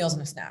basically 3 meals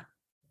and a snack.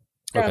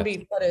 Ground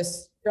beef,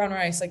 lettuce, brown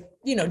rice, like,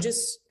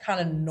 just kind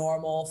of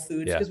normal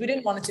foods, because we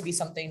didn't want it to be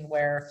something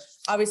where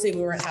obviously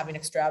we weren't having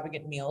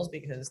extravagant meals,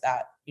 because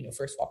that,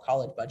 first of all,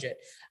 college budget.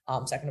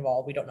 Second of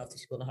all, we don't know if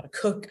these people know how to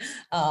cook.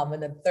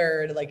 And then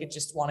third, like, it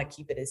just want to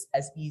keep it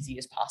as easy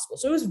as possible.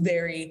 So it was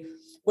very,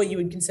 what you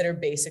would consider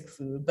basic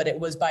food, but it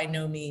was by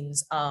no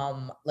means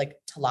like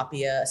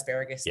tilapia,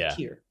 asparagus,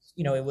 kheer.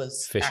 It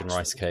was fish and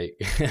rice cake.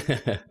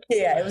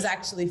 Yeah, it was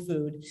actually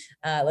food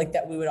like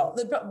that we would all,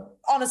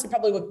 honestly,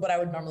 probably what I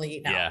would normally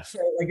eat now. Yeah. So,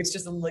 like, it's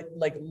just a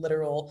like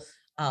literal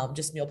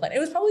just meal plan. It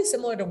was probably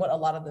similar to what a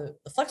lot of the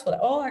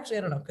flexible, actually,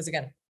 I don't know. Because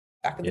again,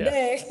 back in the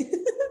day,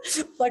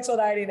 flexible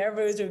dieting,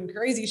 everybody was doing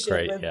crazy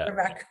shit with their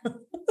macros.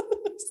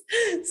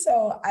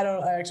 So I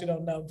actually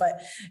don't know,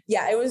 but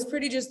yeah, it was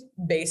pretty just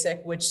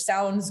basic, which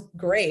sounds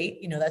great.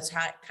 That's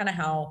kind of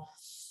how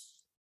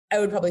I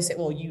would probably say,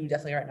 well, you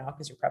definitely right now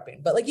because you're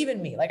prepping, but like even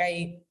me, like I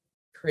eat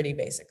pretty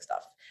basic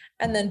stuff.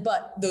 And then,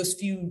 but those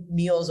few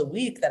meals a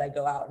week that I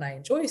go out and I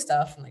enjoy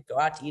stuff and like go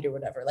out to eat or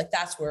whatever, like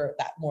that's where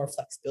that more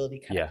flexibility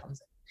kind of comes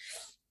in.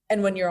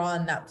 And when you're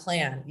on that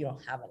plan, you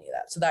don't have any of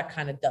that. So that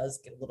kind of does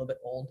get a little bit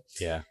old.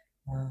 Yeah.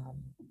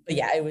 But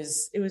yeah, it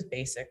was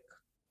basic.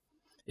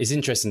 It's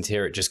interesting to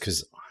hear it just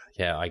because,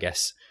 I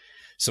guess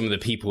some of the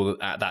people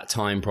at that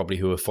time probably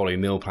who were following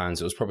meal plans,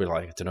 it was probably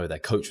like, I don't know, their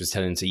coach was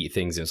telling them to eat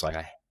things and it's like,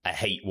 I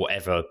hate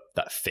whatever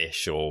that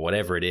fish or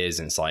whatever it is.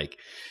 And it's like,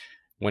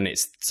 when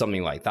it's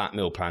something like that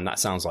meal plan, that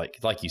sounds like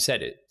you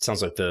said, it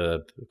sounds like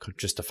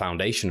just the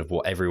foundation of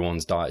what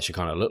everyone's diet should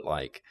kind of look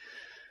like.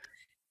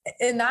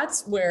 And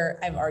that's where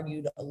I've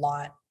argued a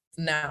lot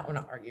now, well,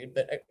 not argued,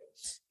 but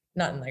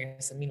not in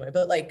like a mean way,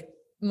 but like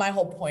my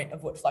whole point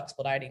of what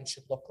flexible dieting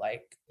should look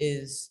like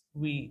is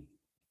we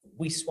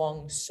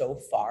swung so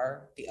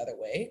far the other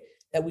way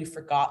that we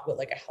forgot what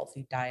like a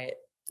healthy diet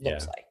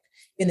looks like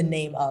in the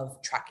name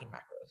of tracking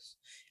macros.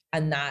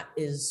 And that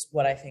is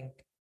what I think,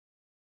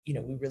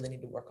 we really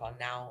need to work on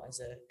now as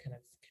a kind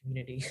of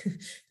community.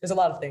 There's a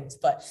lot of things,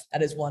 but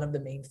that is one of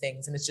the main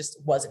things. And it just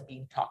wasn't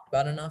being talked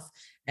about enough.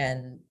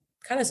 And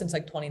kind of since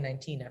like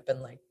 2019, I've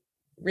been like,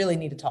 really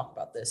need to talk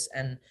about this.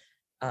 And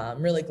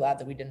I'm really glad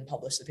that we didn't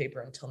publish the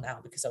paper until now,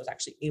 because I was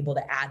actually able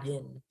to add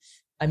in,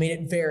 I made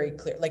it very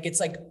clear. Like, it's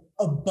like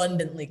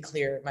abundantly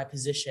clear my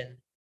position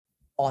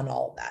on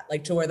all of that.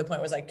 Like, to where the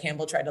point was like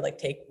Campbell tried to like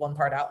take one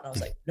part out and I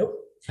was like, nope,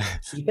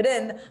 keep it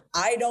in.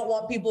 I don't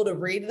want people to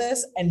read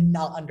this and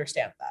not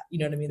understand that. You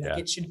know what I mean? Like,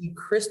 it should be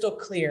crystal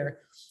clear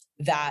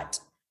that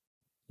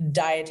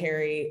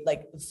dietary,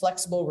 like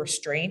flexible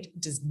restraint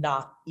does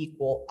not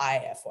equal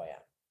IFYM.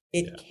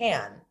 It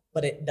can,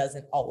 but it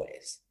doesn't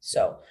always.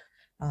 So,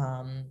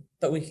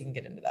 but we can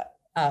get into that.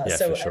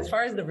 As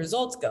far as the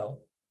results go,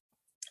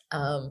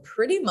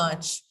 pretty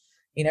much,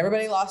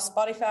 everybody lost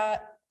body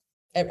fat.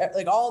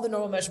 Like all the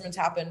normal measurements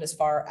happened as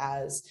far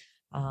as,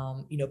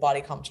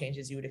 body comp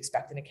changes you would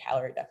expect in a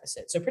calorie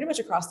deficit. So pretty much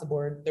across the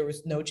board, there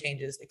was no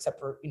changes except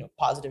for,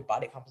 positive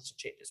body composition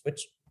changes,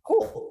 which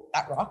cool,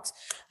 that rocks.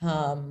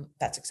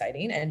 That's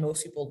exciting. And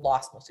most people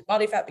lost mostly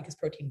body fat because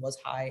protein was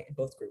high in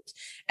both groups.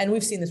 And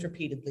we've seen this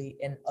repeatedly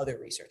in other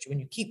research. When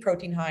you keep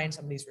protein high in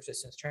somebody's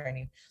resistance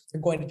training,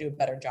 you're going to do a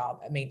better job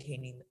at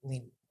maintaining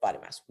lean body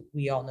mass.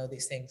 We all know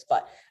these things,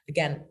 but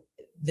again,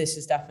 this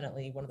is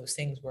definitely one of those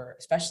things where,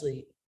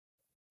 especially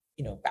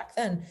back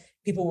then,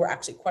 people were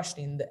actually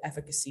questioning the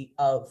efficacy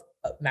of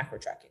macro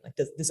tracking. Like,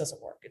 this doesn't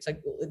work. It's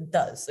like, well, it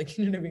does. Like,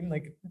 you know what I mean?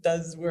 Like, it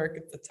does work.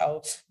 That's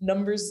how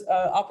numbers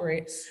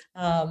operate.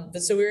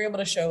 But so we were able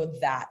to show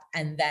that.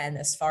 And then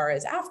as far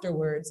as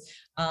afterwards,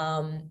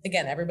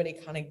 again, everybody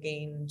kind of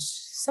gained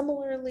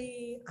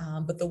similarly.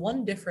 But the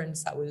one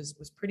difference that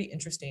was pretty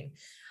interesting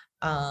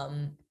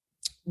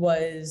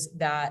was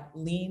that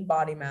lean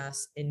body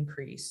mass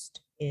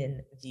increased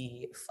in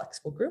the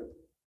flexible group.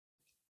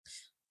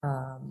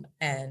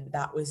 And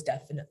that was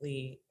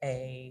definitely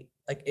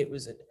it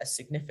was a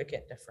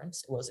significant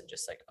difference. It wasn't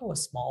just like, oh, a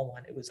small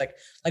one. It was like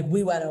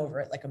we went over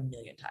it like a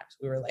million times.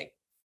 We were like,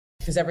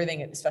 because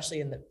everything,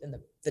 especially in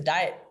the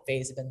diet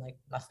phase, had been like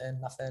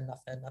nothing,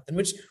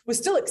 which was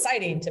still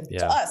exciting to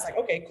us. Like,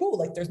 okay, cool.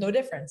 Like there's no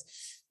difference.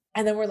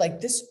 And then we're like,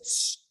 this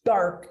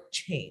stark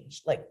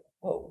change, like,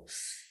 whoa.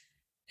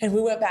 And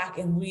we went back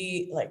and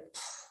we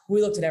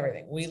looked at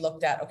everything. We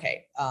looked at,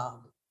 okay,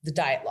 the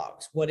diet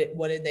logs. What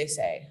did they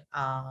say?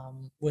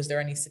 Was there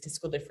any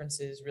statistical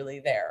differences really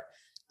there?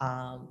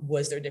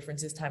 Was there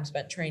differences time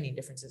spent training,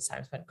 differences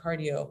time spent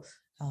cardio,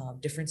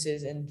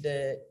 differences in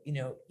the,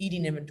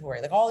 eating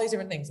inventory, like all these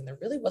different things. And there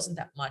really wasn't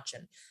that much.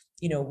 And,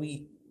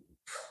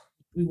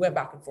 we went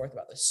back and forth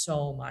about this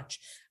so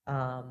much.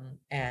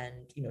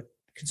 And,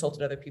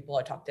 consulted other people.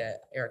 I talked to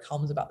Eric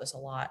Helms about this a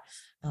lot.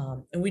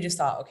 And we just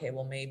thought, okay,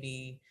 well,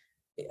 maybe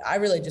I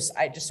just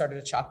started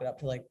to chalk it up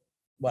to like,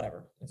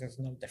 whatever, there's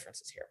no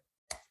differences here.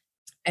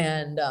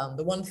 And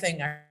the one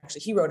thing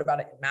he wrote about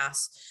it in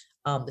Mass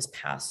this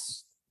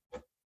past,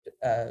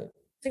 I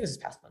think it was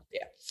this past month.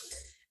 Yeah.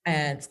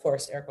 And of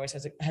course, Eric always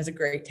has a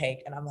great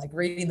take. And I'm like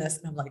reading this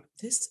and I'm like,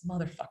 this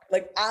motherfucker,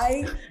 like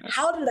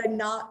how did I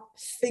not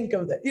think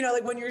of that?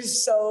 Like when you're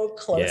so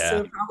close to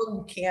a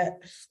problem,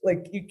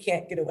 you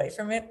can't get away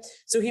from it.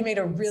 So he made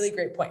a really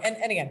great point. And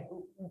again,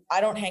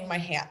 I don't hang my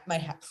hat. Why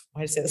did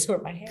I say this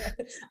word? My hat.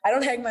 I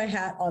don't hang my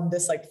hat on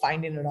this, like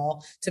finding it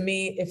all. To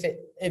me,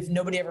 if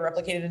nobody ever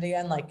replicated it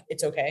again, like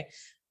it's okay.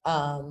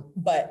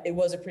 But it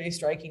was a pretty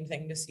striking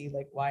thing to see,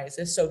 like, why is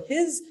this? So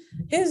his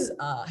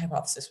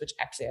hypothesis, which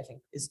actually I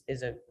think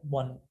is a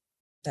one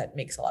that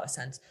makes a lot of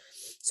sense.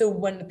 So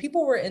when the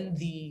people were in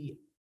the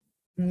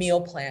meal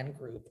plan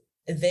group,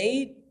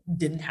 they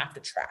didn't have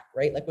to track,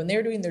 right? Like when they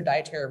were doing their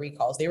dietary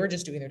recalls, they were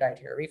just doing their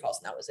dietary recalls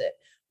and that was it.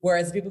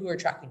 Whereas the people who were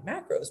tracking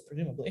macros,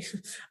 presumably,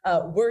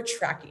 were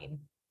tracking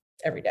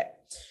every day.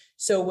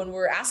 So when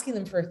we're asking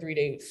them for a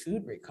 3-day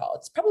food recall,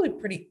 it's probably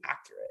pretty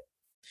accurate.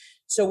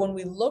 So when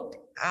we looked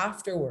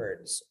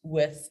afterwards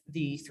with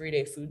the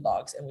 3-day food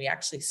logs and we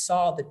actually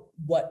saw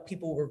what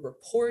people were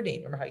reporting,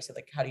 remember how you said,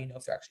 like, how do you know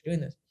if they're actually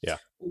doing this? Yeah.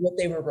 What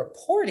they were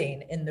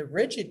reporting in the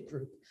rigid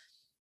group,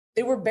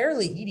 they were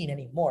barely eating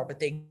anymore, but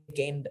they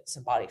gained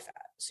some body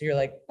fat. So you're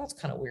like, that's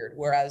kind of weird.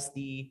 Whereas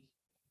the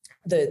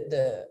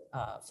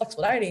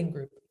flexible dieting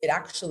group, it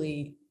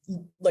actually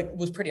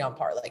was pretty on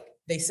par. Like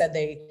they said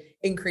they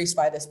increased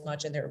by this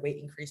much and their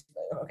weight increased.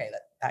 Okay,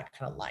 that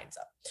kind of lines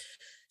up.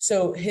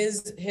 So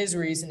his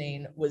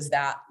reasoning was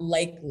that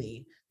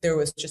likely there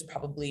was just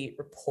probably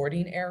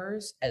reporting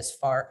errors as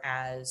far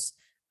as,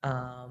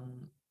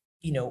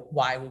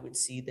 why we would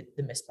see the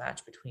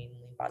mismatch between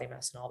lean body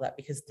mass and all that,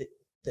 because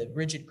the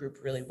rigid group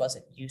really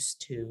wasn't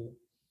used to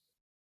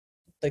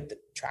like the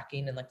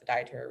tracking and like the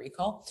dietary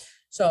recall.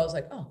 So I was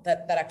like, oh,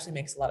 that actually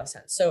makes a lot of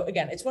sense. So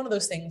again, it's one of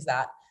those things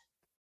that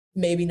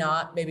maybe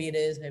not, maybe it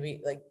is,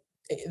 maybe like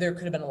there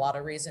could have been a lot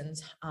of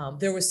reasons.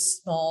 There was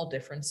small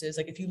differences.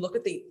 Like if you look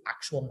at the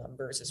actual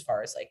numbers, as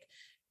far as like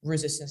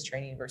resistance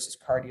training versus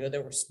cardio,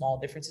 there were small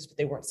differences, but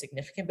they weren't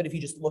significant. But if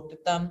you just looked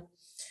at them,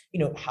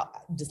 how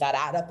does that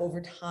add up over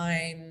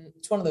time?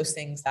 It's one of those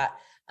things that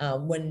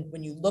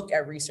when you look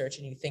at research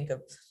and you think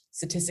of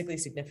statistically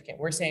significant,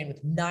 we're saying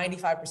with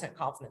 95%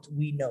 confidence,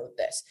 we know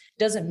this.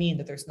 Doesn't mean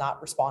that there's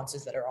not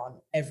responses that are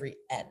on every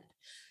end.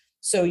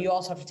 So you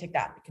also have to take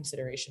that into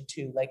consideration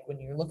too. Like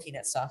when you're looking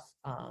at stuff,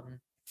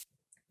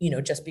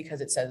 just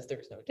because it says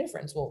there's no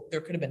difference, well,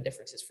 there could have been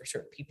differences for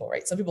certain people,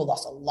 right? Some people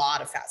lost a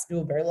lot of fat, some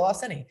people barely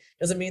lost any.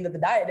 Doesn't mean that the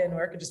diet didn't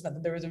work. It just meant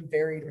that there was a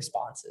varied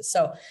responses.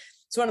 So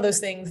it's one of those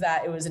things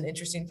that it was an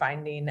interesting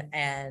finding,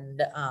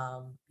 and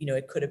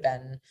it could have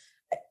been.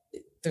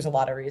 There's a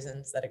lot of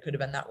reasons that it could have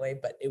been that way,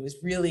 but it was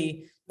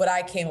really what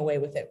I came away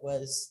with it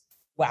was,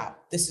 wow,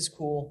 this is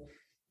cool.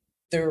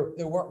 There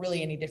weren't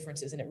really any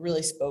differences, and it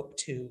really spoke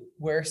to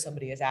where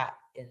somebody is at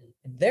in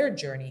their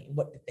journey and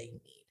what did they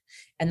need.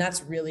 And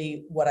that's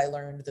really what I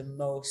learned the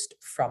most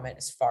from it,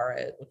 as far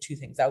as two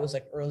things. That was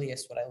like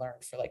earliest what I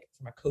learned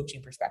from a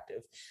coaching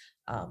perspective,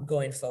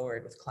 going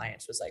forward with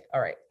clients was like,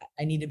 all right,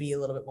 I need to be a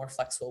little bit more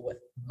flexible with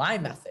my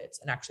methods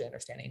and actually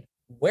understanding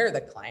where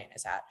the client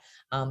is at.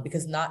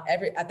 Because not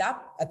at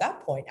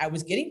that point, I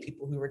was getting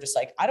people who were just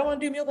like, I don't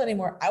want to do meal plan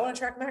anymore. I want to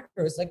track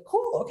macros. Like,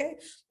 cool. Okay.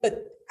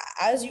 But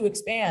as you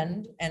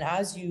expand and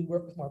as you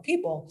work with more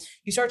people,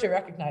 you start to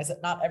recognize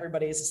that not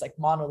everybody is this like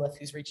monolith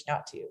who's reaching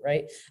out to you,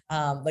 right?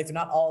 Like they're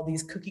not all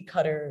these cookie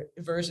cutter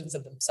versions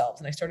of themselves.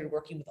 And I started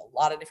working with a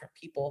lot of different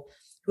people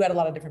who had a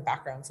lot of different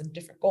backgrounds and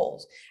different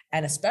goals.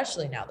 And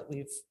especially now that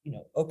we've,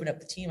 opened up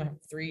the team, I have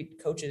 3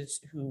 coaches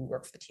who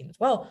work for the team as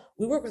well.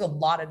 We work with a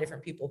lot of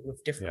different people who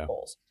have different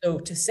goals. So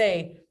to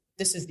say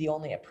this is the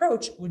only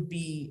approach would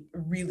be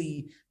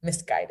really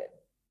misguided.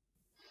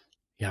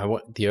 Yeah.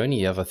 The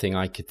only other thing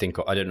I could think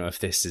of, I don't know if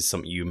this is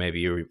something you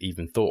maybe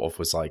even thought of,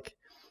 was like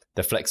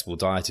the flexible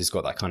diet has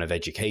got that kind of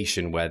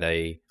education where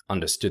they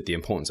understood the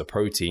importance of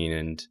protein,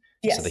 and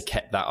so they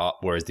kept that up,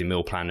 whereas the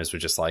meal planners were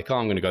just like, oh,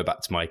 I'm going to go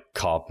back to my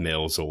carb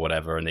meals or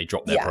whatever, and they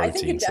dropped their protein. I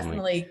think it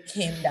definitely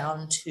came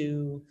down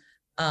to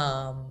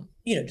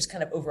just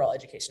kind of overall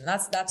education.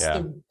 That's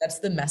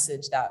the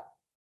message that,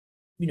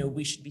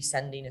 we should be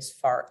sending as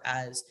far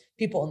as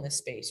people in this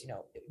space.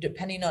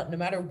 Depending on, no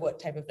matter what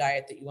type of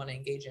diet that you want to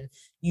engage in,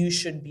 you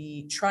should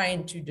be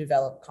trying to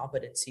develop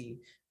competency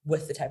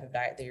with the type of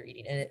diet that you're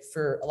eating. And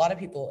for a lot of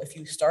people, if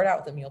you start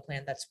out with a meal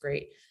plan, that's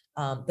great.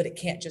 But it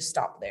can't just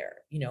stop there.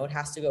 It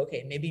has to go,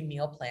 okay, maybe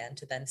meal plan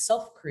to then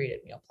self-created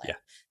meal plan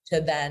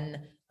to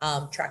then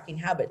tracking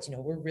habits.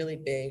 We're really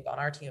big on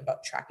our team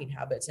about tracking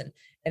habits. And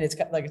it's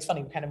like, it's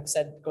funny, we kind of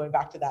said, going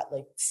back to that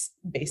like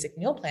basic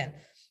meal plan.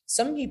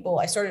 Some people,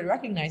 I started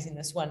recognizing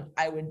this when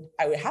I would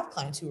have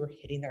clients who were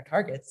hitting their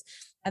targets.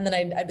 And then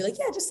I'd be like,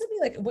 yeah, just send me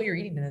like what you're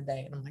eating in a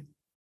day. And I'm like,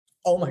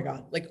 oh my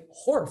God, like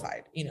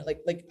horrified,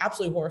 like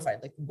absolutely horrified.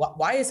 Like,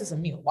 why is this a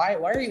meal? Why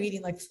are you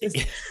eating like this?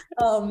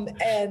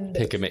 And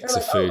pick a mix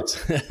of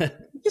foods.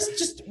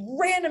 just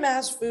random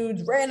ass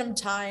foods, random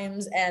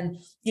times. And,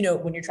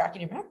 when you're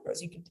tracking your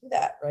macros, you can do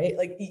that, right?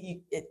 Like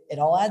it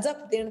all adds up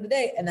at the end of the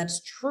day. And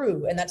that's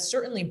true. And that's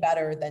certainly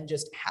better than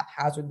just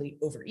haphazardly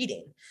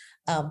overeating.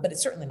 But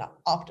it's certainly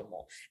not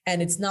optimal.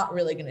 And it's not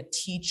really going to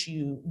teach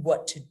you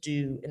what to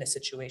do in a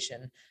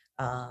situation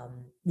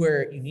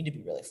where you need to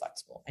be really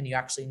flexible, and you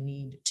actually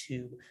need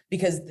to,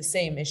 because the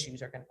same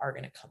issues are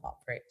going to come up,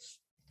 right?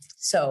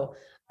 So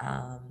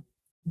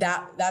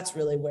that's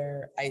really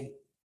where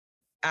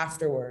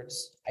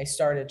afterwards I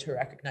started to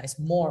recognize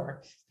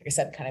more, like I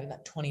said, kind of in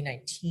that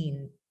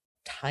 2019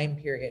 time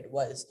period,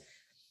 was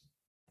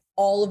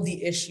all of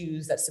the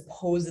issues that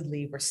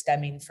supposedly were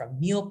stemming from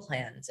meal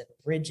plans and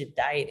rigid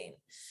dieting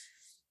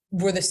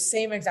were the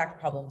same exact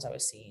problems I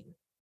was seeing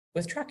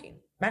with tracking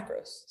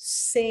macros,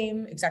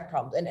 same exact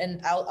problems.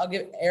 And I'll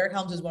give, Eric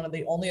Helms is one of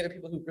the only other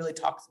people who really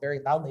talks very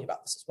loudly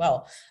about this as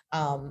well.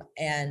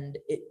 And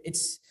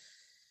it's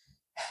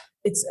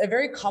a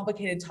very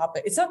complicated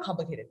topic. It's not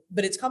complicated,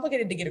 but it's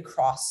complicated to get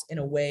across in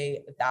a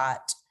way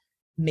that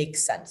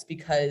makes sense,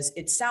 because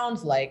it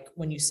sounds like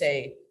when you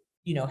say,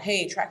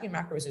 hey, tracking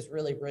macros is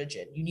really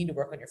rigid, you need to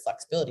work on your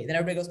flexibility, then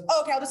everybody goes,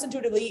 oh, okay, I'll just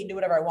intuitively eat and do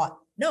whatever I want.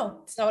 No,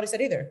 that's not what I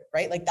said either,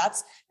 right? Like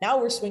now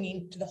we're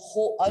swinging to the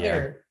whole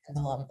other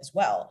pendulum as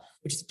well,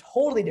 which is a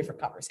totally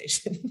different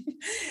conversation.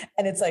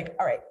 And it's like,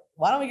 all right,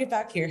 why don't we get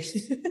back here?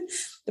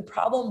 The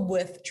problem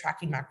with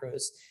tracking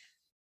macros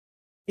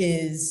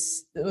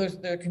is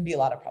there can be a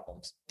lot of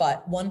problems,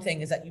 but one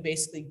thing is that you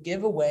basically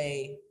give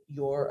away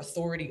your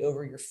authority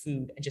over your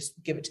food and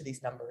just give it to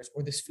these numbers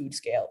or this food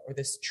scale or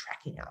this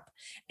tracking app.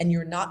 And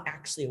you're not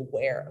actually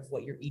aware of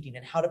what you're eating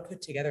and how to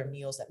put together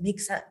meals that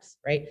make sense,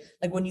 right?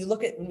 Like when we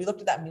looked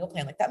at that meal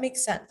plan, like that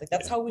makes sense. Like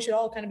that's how we should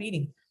all kind of be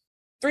eating.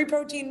 3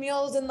 protein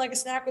meals and like a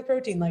snack with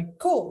protein, like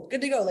cool,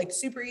 good to go, like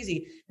super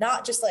easy.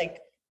 Not just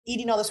like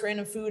eating all this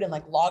random food and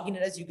like logging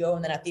it as you go.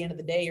 And then at the end of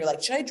the day, you're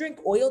like, should I drink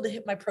oil to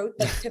hit my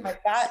hit my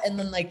fat? And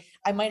then like,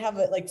 I might have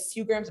a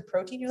few grams of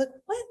protein. You're like,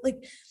 what?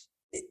 Like,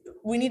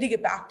 we need to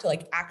get back to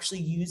like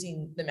actually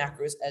using the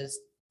macros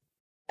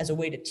as a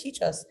way to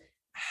teach us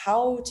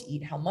how to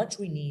eat, how much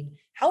we need,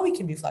 how we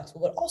can be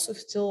flexible, but also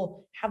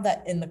still have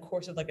that in the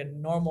course of like a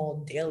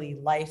normal daily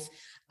life.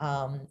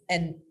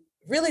 And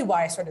really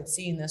why I started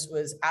seeing this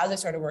was as I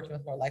started working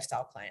with more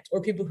lifestyle clients or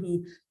people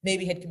who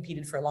maybe had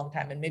competed for a long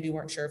time and maybe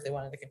weren't sure if they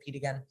wanted to compete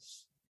again.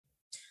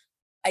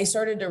 I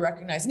started to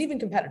recognize, and even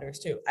competitors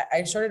too,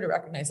 I started to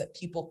recognize that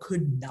people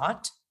could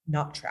not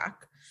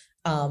track.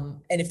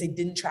 And if they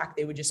didn't track,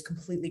 they would just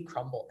completely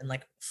crumble and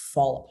like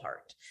fall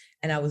apart.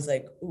 And I was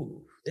like,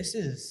 ooh, this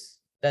is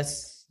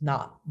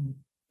not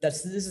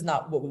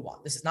what we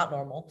want. This is not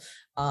normal.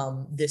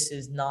 This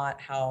is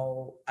not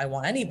how I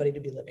want anybody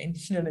to be living.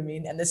 You know what I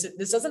mean? And this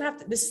isn't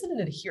an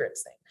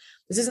adherence thing.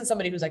 This isn't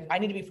somebody who's like, I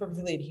need to be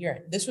perfectly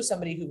adherent. This was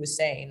somebody who was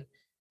saying,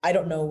 I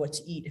don't know what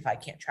to eat if I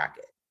can't track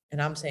it. And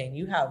I'm saying,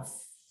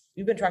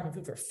 you've been tracking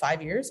food for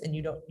 5 years and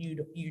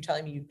you're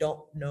telling me you don't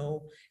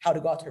know how to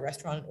go out to a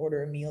restaurant and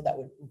order a meal that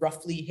would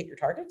roughly hit your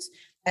targets.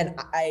 And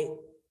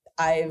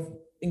I've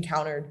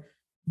encountered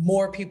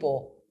more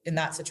people in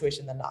that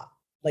situation than not.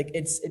 Like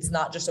it's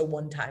not just a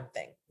one-time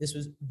thing. This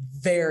was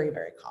very,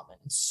 very common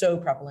and so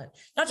prevalent,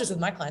 not just with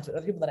my clients, but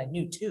other people that I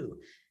knew too.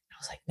 I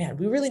was like, man,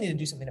 we really need to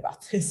do something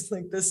about this.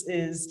 Like this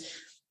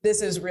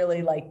is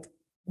really like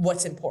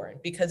what's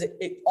important, because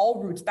it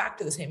all roots back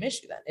to the same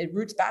issue. Then it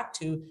roots back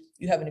to,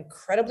 you have an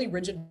incredibly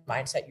rigid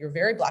mindset. You're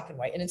very black and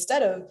white. And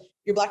instead of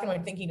your black and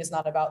white thinking is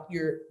not about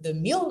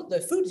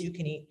the foods you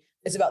can eat,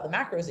 it's about the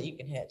macros that you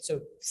can hit.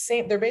 So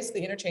they're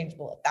basically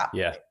interchangeable at that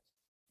point.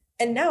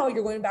 And now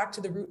you're going back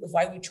to the root of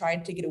why we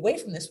tried to get away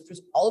from this, which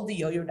was all of the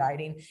yo-yo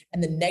dieting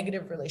and the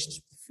negative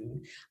relationship with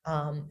food.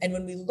 And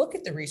when we look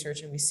at the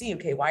research and we see,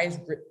 okay,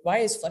 why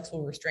is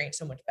flexible restraint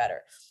so much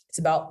better? It's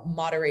about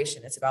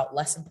moderation. It's about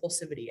less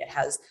impulsivity. It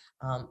has,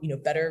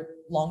 better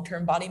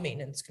long-term body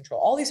maintenance control,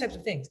 all these types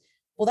of things.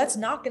 Well, that's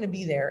not going to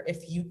be there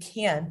if you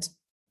can't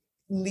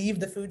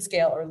leave the food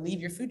scale or leave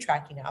your food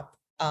tracking app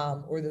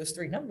or those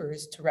 3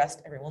 numbers to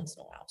rest every once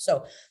in a while.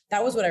 So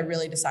that was what I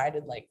really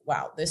decided, like,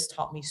 wow, this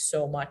taught me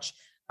so much.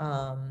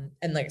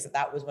 And like I said,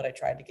 that was what I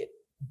tried to get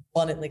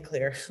abundantly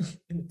clear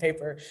in the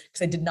paper,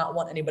 because I did not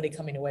want anybody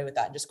coming away with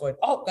that and just going,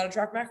 oh, got to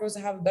track macros to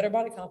have a better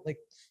body count. Like,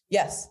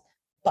 yes,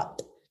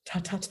 but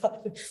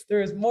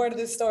there is more to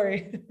this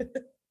story.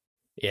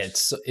 Yeah,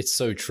 it's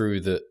so true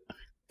that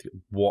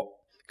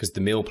because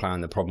the meal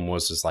plan, the problem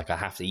was just like, I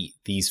have to eat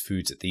these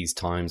foods at these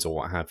times or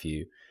what have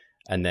you.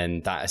 And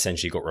then that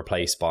essentially got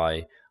replaced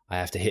by, I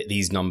have to hit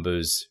these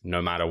numbers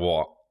no matter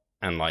what.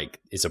 And like,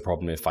 it's a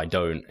problem if I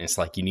don't. It's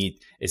like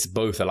it's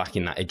both are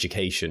lacking that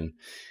education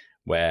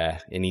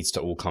where it needs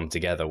to all come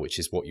together, which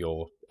is what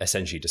you're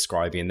essentially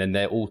describing. And then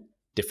they're all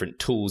different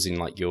tools in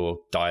like your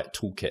diet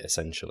toolkit,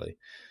 essentially.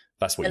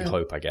 That's what you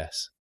hope, I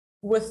guess.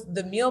 With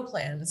the meal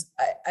plans,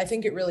 I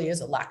think it really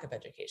is a lack of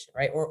education,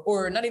 right?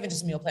 Or not even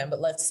just a meal plan, but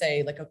let's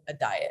say like a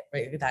diet,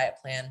 right? A diet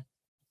plan,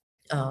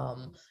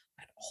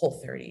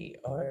 Whole30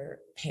 or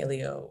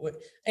paleo.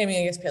 I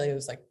mean, I guess paleo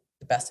is like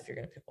the best if you're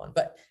going to pick one,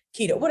 but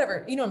keto,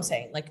 whatever, you know what I'm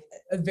saying? Like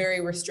a very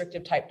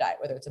restrictive type diet,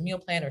 whether it's a meal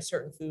plan or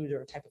certain food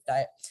or a type of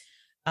diet.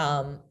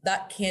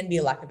 That can be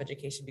a lack of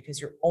education because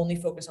you're only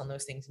focused on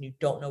those things and you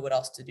don't know what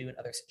else to do in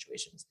other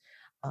situations.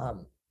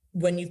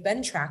 When you've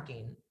been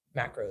tracking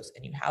macros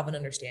and you have an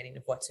understanding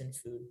of what's in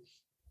food,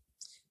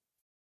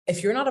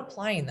 if you're not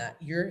applying that,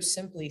 you're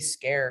simply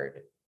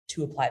scared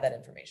to apply that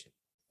information.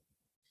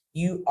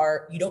 You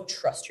don't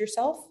trust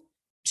yourself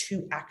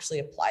to actually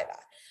apply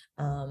that.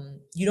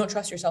 You don't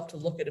trust yourself to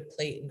look at a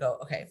plate and go,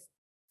 okay,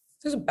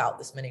 there's about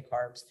this many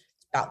carbs,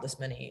 it's about this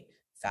many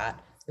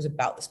fat, there's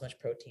about this much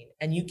protein.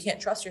 And you can't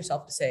trust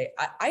yourself to say,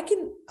 I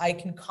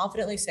can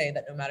confidently say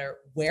that no matter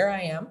where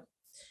I am,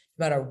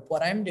 no matter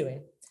what I'm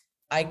doing,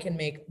 I can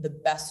make the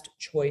best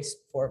choice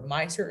for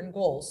my certain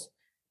goals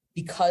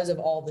because of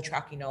all the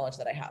tracking knowledge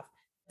that I have.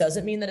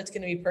 Doesn't mean that it's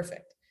going to be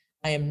perfect.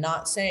 I am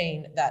not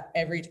saying that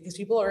because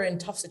people are in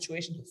tough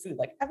situations with food.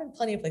 Like I've been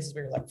plenty of places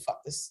where you're like,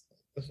 fuck, this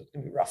is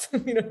going to be rough.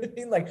 You know what I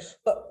mean? Like,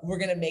 but we're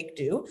going to make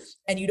do.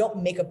 And you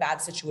don't make a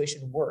bad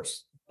situation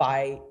worse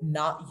by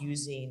not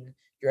using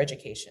your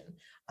education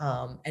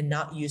and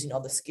not using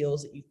all the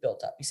skills that you've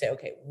built up. You say,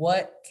 okay,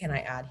 what can I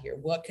add here?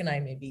 What can I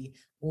maybe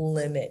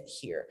limit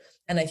here?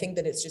 And I think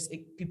that it's just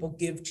people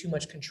give too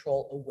much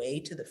control away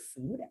to the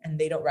food and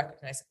they don't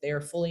recognize that they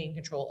are fully in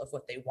control of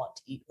what they want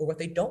to eat or what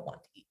they don't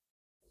want to eat.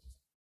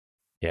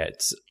 Yeah,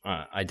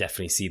 I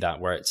definitely see that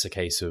where it's a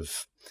case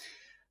of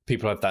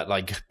people have that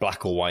like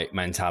black or white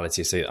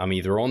mentality. So I'm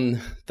either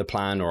on the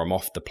plan or I'm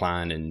off the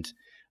plan. And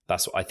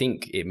that's what I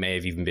think it may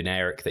have even been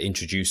Eric that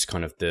introduced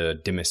kind of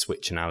the dimmer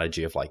switch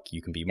analogy of like, you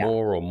can be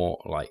more or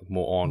more like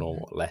more on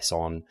or less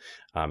on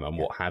and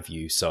what have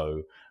you.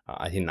 So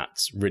I think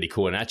that's really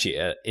cool. And actually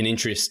an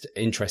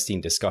interesting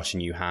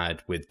discussion you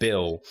had with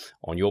Bill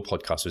on your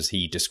podcast was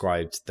he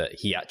described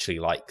that he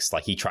actually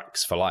he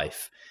tracks for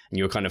life. And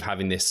you were kind of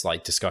having this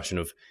like discussion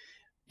of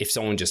if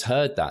someone just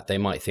heard that, they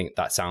might think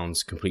that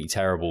sounds completely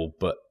terrible,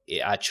 but it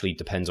actually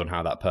depends on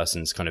how that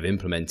person's kind of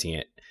implementing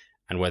it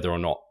and whether or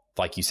not,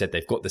 like you said,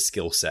 they've got the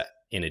skill set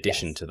in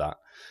addition to that.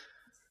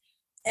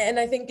 And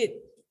I think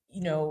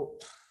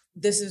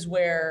this is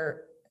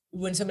where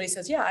when somebody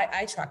says, yeah,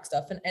 I track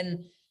stuff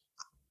and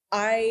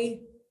I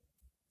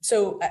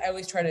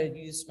always try to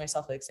use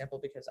myself as an example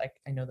because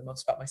I know the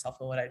most about myself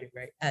and what I do,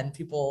 right? And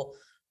people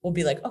will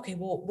be like, okay,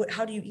 well,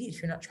 how do you eat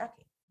if you're not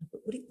tracking?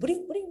 What do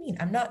you mean?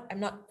 I'm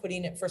not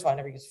putting it. First of all, I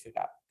never use a food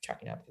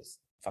tracking app because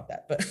fuck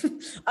that. But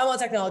I'm on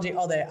technology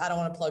all day. I don't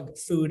want to plug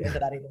food into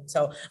that even.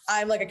 So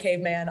I'm like a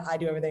caveman. I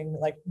do everything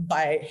like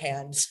by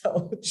hand.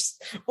 So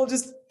we'll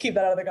just keep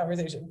that out of the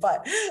conversation.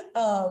 But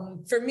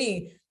for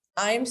me,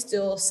 I'm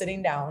still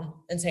sitting down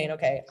and saying,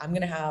 okay, I'm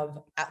going to have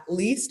at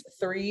least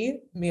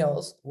 3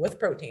 meals with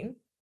protein,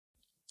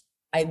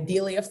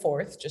 ideally a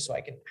 4th, just so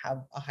I can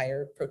have a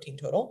higher protein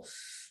total,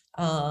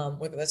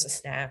 whether that's a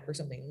snack or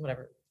something,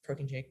 whatever,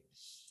 protein shake.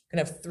 I'm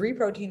going to have 3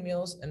 protein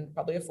meals and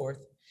probably a 4th.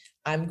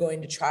 I'm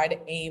going to try to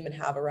aim and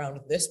have around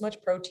this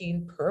much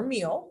protein per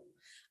meal.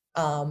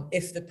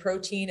 If the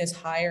protein is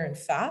higher in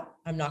fat,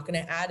 I'm not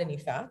going to add any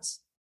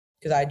fats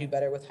because I do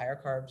better with higher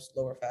carbs,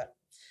 lower fat.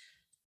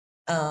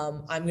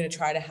 I'm going to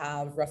try to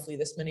have roughly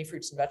this many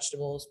fruits and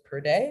vegetables per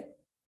day.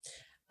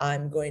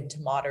 I'm going to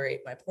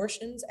moderate my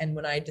portions. And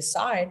when I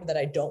decide that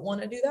I don't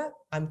want to do that,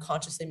 I'm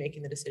consciously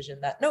making the decision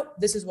that, nope,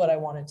 this is what I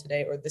wanted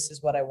today, or this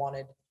is what I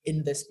wanted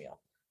in this meal.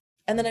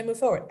 And then I move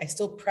forward. I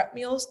still prep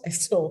meals. I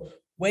still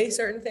weigh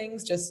certain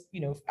things just,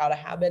 out of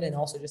habit and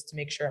also just to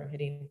make sure I'm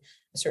hitting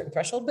a certain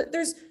threshold. But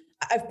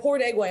I've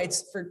poured egg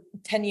whites for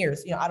 10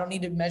 years. I don't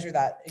need to measure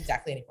that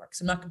exactly anymore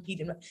because I'm not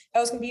competing. If I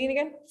was competing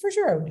again, for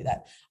sure I would do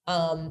that.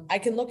 I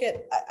can look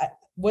at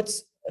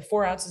what's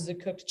 4 ounces of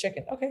cooked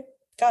chicken. Okay,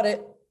 got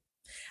it.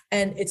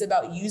 And it's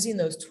about using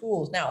those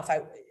tools. Now,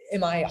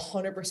 am I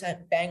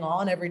 100% bang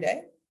on every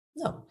day?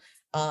 No.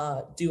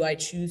 Do I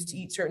choose to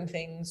eat certain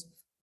things,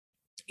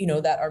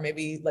 that are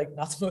maybe like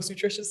not the most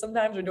nutritious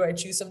sometimes, or do I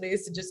choose some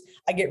days to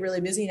I get really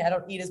busy and I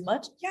don't eat as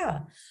much? Yeah.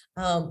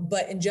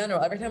 But in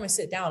general, every time I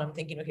sit down, I'm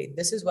thinking, okay,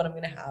 this is what I'm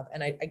going to have.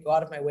 And I go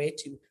out of my way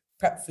to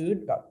prep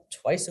food about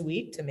twice a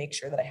week to make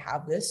sure that I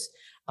have this.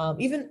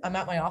 Even I'm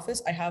at my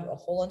office, I have a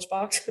whole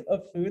lunchbox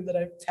of food that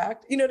I've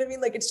packed. You know what I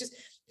mean? Like it's just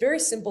very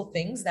simple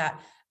things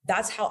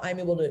that's how I'm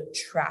able to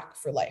track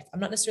for life. I'm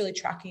not necessarily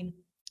tracking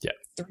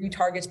 3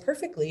 targets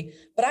perfectly,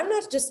 but I'm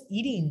not just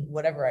eating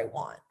whatever I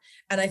want.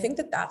 And I think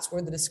that's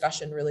where the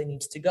discussion really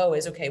needs to go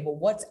is, okay, well,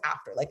 what's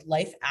after, like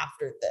life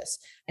after this?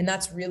 And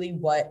that's really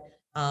what,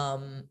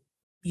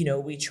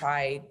 we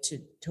try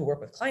to work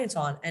with clients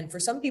on. And for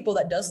some people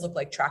that does look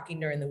like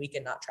tracking during the week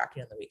and not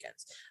tracking on the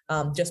weekends,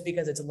 just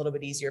because it's a little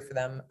bit easier for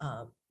them.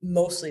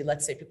 Mostly,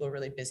 let's say people are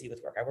really busy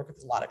with work. I work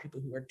with a lot of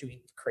people who are doing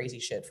crazy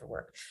shit for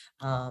work.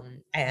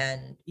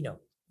 And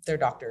they're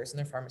doctors and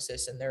they're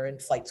pharmacists and they're in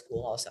flight school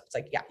and all this stuff. It's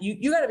like, yeah,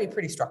 you got to be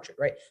pretty structured,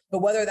 right? But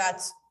whether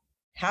that's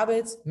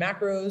habits,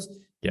 macros,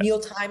 meal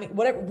timing,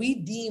 whatever, we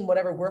deem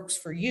whatever works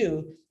for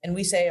you. And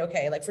we say,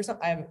 okay, like for some,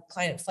 I have a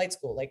client at flight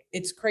school, like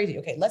it's crazy.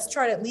 Okay, let's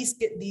try to at least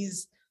get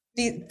these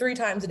 3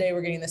 times a day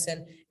we're getting this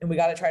in, and we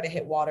got to try to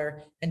hit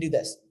water and do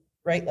this,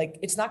 right? Like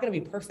it's not going to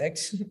be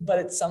perfect, but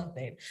it's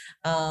something.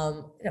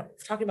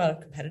 Talking about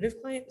a competitive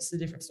client, it's a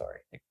different story.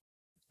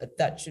 Like,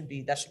 that should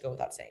go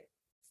without saying.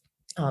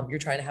 You're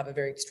trying to have a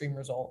very extreme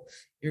result,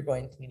 you're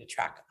going to need to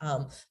track.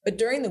 But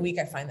during the week,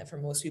 I find that for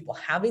most people,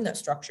 having that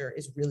structure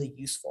is really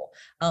useful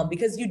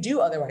because you do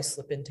otherwise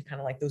slip into kind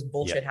of like those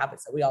bullshit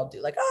habits that we all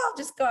do. Like, oh, I'll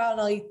just go out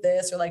and I'll eat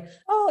this, or like,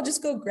 oh, I'll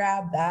just go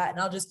grab that.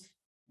 And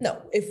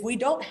no, if we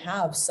don't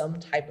have some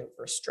type of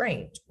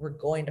restraint, we're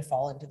going to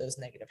fall into those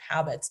negative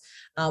habits.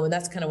 And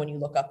that's kind of when you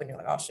look up and you're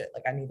like, oh shit,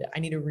 like I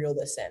need to reel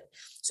this in.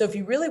 So if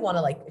you really want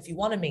to if you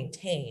want to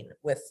maintain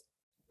with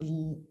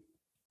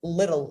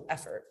little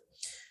effort,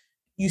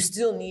 you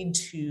still need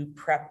to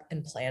prep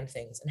and plan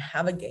things and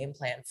have a game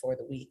plan for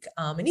the week.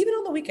 And even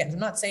on the weekends, I'm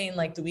not saying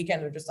like the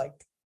weekend are just like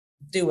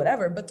do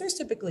whatever, but there's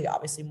typically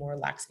obviously more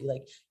laxity.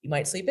 Like you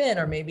might sleep in,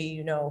 or maybe,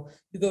 you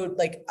go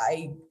like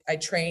I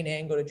train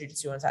and go to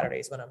jujitsu on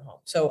Saturdays when I'm home.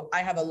 So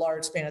I have a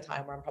large span of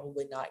time where I'm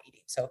probably not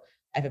eating. So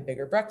I have a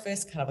bigger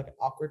breakfast, kind of like an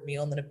awkward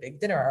meal, and then a big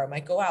dinner, or I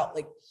might go out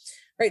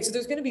right. So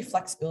there's going to be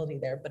flexibility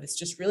there, but it's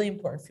just really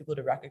important for people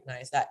to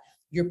recognize that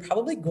you're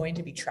probably going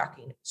to be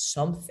tracking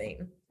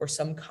something or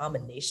some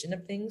combination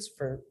of things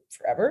for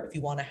forever if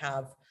you want to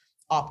have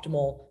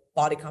optimal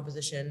body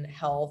composition,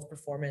 health,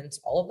 performance,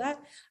 all of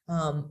that.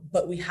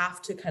 But we have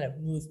to kind of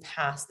move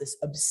past this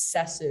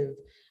obsessive,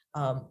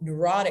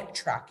 neurotic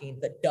tracking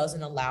that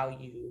doesn't allow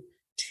you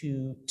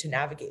to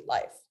navigate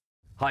life.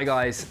 Hi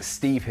guys,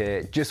 Steve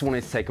here. Just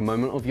wanted to take a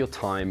moment of your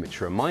time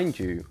to remind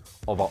you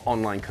of our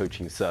online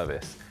coaching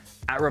service.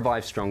 At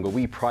Revive Stronger,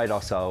 we pride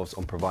ourselves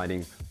on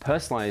providing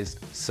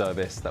personalized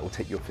service that will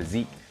take your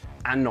physique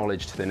and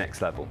knowledge to the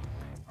next level.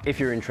 If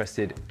you're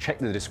interested, check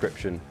the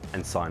description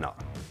and sign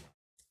up.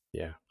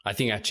 Yeah, I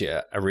think actually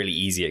a really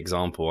easy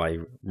example I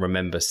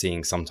remember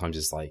seeing sometimes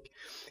is like,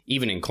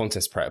 even in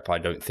contest prep, I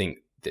don't think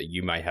that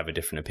you may have a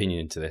different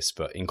opinion to this,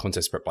 but in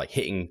contest prep, like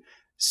hitting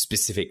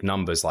specific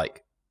numbers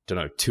like,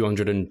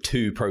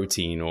 202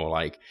 protein or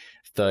like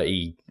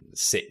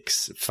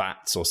 36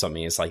 fats or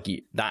something. It's like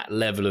that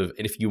level of,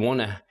 and if you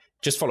want to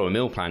just follow a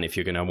meal plan, if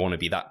you're going to want to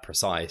be that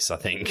precise, I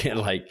think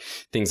like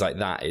things like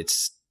that,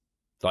 it's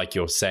like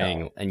you're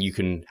saying, and you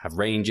can have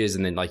ranges.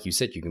 And then, like you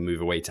said, you can move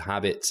away to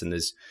habits, and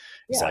it's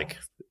like,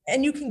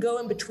 and you can go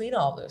in between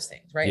all those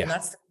things. Right. Yeah. And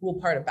that's the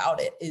cool part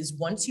about it is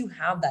once you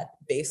have that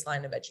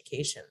baseline of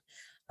education,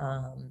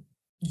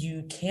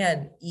 you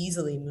can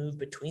easily move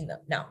between them.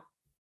 Now,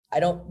 I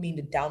don't mean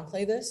to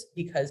downplay this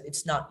because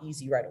it's not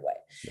easy right away.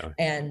 No.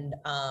 And,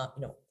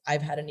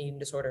 I've had an eating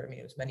disorder. I mean,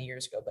 it was many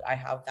years ago, but I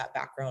have that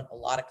background. A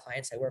lot of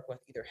clients I work with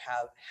either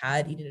have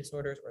had eating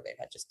disorders, or they've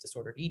had just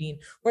disordered eating,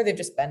 or they've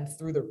just been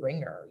through the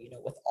ringer,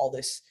 with all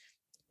this,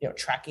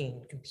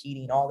 tracking,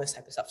 competing, all this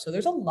type of stuff. So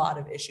there's a lot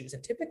of issues,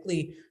 and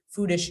typically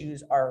food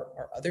issues are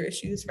other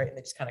issues, right? And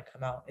they just kind of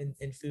come out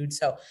in food.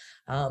 So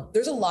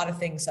there's a lot of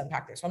things to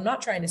unpack there. So I'm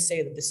not trying to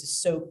say that this is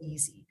so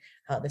easy.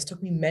 This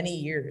took me many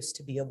years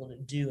to be able to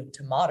do and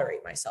to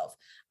moderate myself.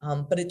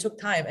 But it took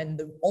time. And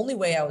the only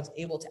way I was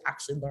able to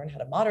actually learn how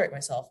to moderate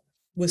myself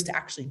was to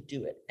actually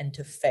do it and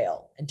to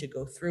fail and to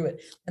go through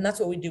it. And that's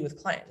what we do with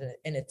clients.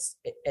 And it's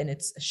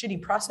a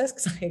shitty process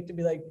because I hate to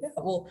be like, yeah,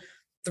 we'll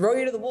throw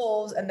you to the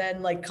wolves and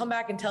then like come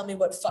back and tell me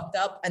what fucked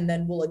up, and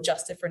then we'll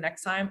adjust it for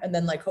next time. And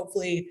then like,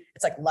 hopefully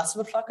it's like less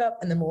of a fuck up.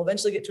 And then we'll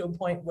eventually get to a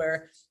point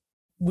where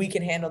we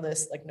can handle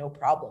this like no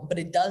problem. But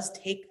it does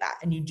take that.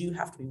 And you do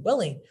have to be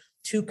willing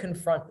to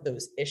confront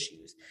those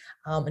issues.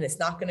 And it's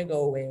not going to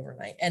go away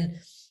overnight. And,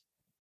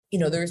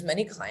 there's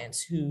many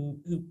clients who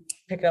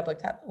pick it up like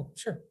that. Oh,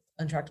 sure.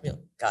 Untracked meal.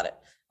 Got it.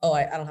 Oh,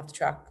 I don't have to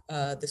track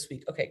this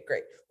week. Okay,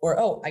 great. Or,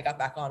 oh, I got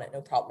back on it.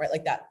 No problem. Right.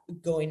 Like that,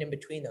 going in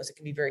between those, it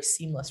can be very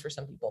seamless for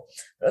some people,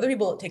 but other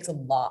people, it takes a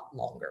lot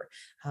longer.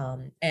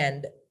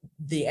 And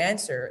the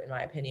answer, in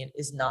my opinion,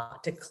 is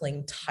not to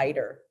cling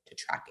tighter to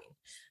tracking.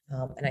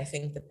 And I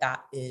think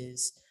that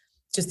is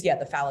just,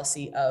 the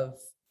fallacy of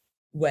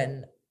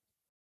when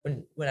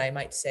I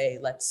might say,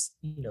 let's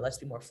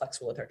be more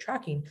flexible with our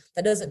tracking,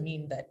 that doesn't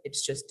mean that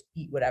it's just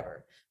eat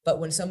whatever. But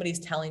when somebody's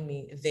telling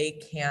me they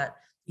can't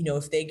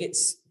if they get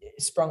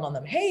sprung on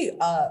them, hey,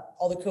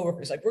 all the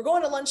coworkers, like, we're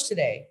going to lunch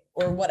today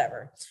or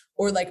whatever,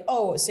 or like,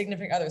 oh,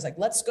 significant others, like,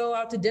 let's go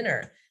out to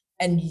dinner.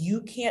 And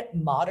you can't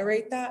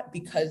moderate that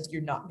because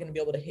you're not going to be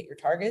able to hit your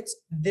targets.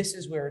 This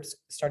is where it's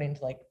starting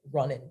to like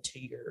run into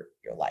your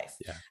life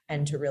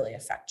and to really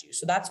affect you.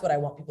 So that's what I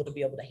want people to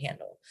be able to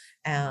handle.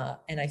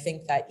 And I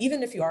think that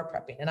even if you are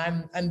prepping, and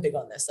I'm big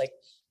on this, like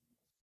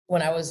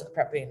when I was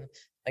prepping,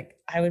 like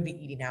I would be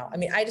eating out. I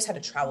mean, I just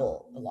had to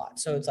travel a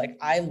lot. So it's like,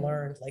 I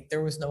learned like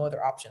there was no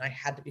other option. I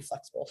had to be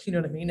flexible, you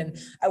know what I mean? And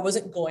I always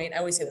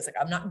say this, like,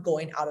 I'm not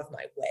going out of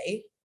my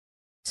way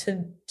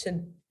to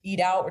eat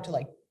out or to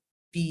like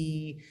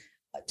to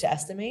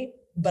estimate,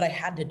 but I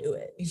had to do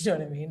it. You know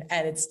what I mean?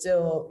 And it's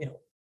still,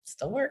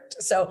 still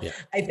worked. So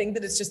I think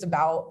that it's just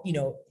about,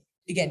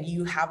 again,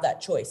 you have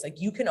that choice.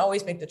 Like you can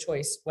always make the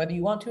choice, whether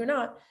you want to or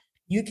not.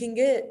 You can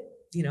get,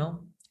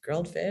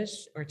 grilled fish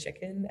or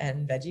chicken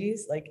and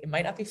veggies. Like it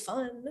might not be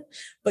fun,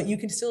 but you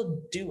can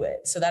still do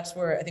it. So that's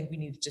where I think we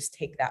need to just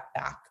take that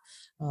back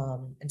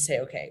and say,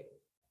 okay,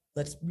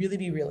 let's really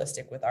be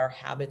realistic with our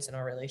habits and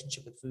our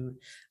relationship with food.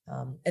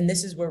 And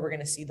this is where we're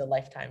going to see the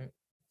lifetime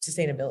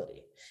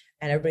sustainability.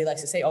 And everybody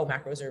likes to say, oh,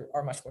 macros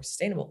are much more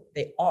sustainable.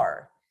 They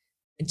are,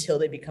 until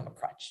they become a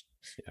crutch.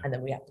 And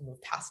then we have to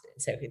move past it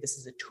and say, okay, this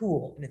is a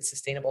tool and it's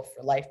sustainable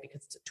for life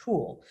because it's a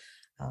tool.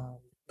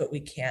 But we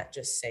can't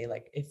just say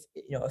like,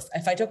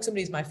 if I took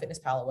somebody's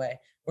MyFitnessPal away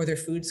or their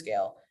food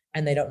scale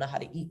and they don't know how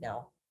to eat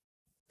now,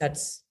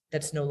 that's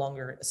no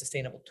longer a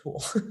sustainable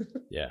tool.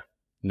 Yeah,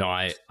 no,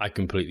 I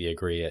completely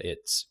agree.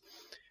 It's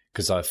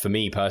because for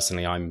me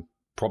personally, I'm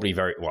probably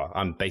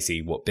I'm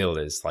basically what Bill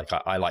is. Like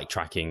I like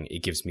tracking.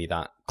 It gives me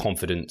that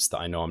confidence that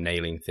I know I'm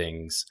nailing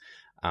things.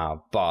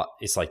 But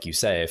it's like you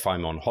say, if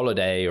I'm on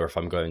holiday or if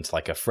I'm going to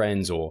like a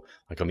friend's or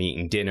like I'm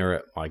eating dinner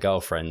at my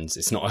girlfriend's,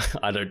 it's not,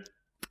 I don't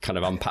kind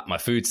of unpack my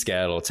food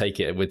scale or take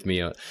it with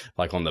me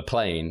like on the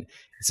plane.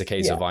 It's a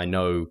case of I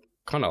know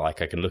kind of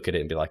like I can look at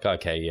it and be like,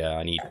 okay,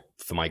 I need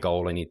for my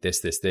goal, I need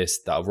this.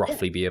 That'll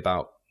roughly be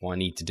about what I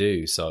need to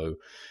do. So,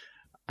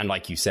 and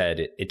like you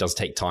said, it does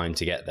take time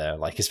to get there.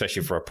 Like,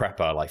 especially for a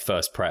prepper, like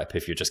first prep,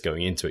 if you're just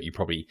going into it, you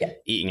probably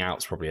eating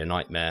out's probably a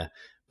nightmare.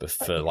 But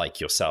for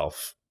like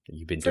yourself,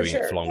 you've been doing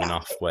it for long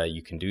enough where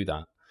you can do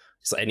that.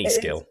 It's like any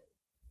skill.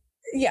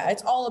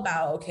 It's all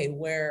about, okay,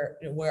 where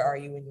are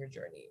you in your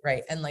journey,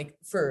 right? And like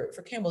for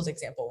Campbell's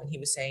example, when he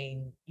was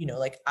saying,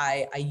 like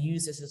I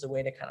use this as a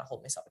way to kind of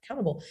hold myself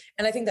accountable,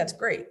 and I think that's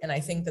great, and I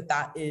think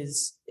that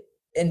is.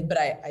 But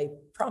I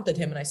prompted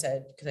him and I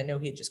said, because I know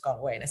he had just gone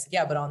away, and I said,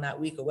 yeah, but on that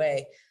week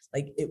away,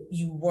 like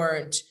you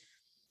weren't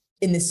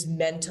in this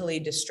mentally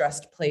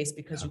distressed place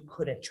because you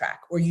couldn't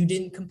track, or you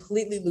didn't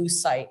completely lose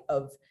sight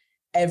of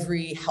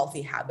every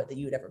healthy habit that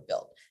you had ever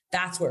built.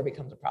 That's where it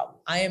becomes a problem.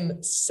 I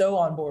am so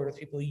on board with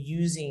people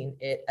using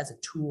it as a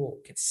tool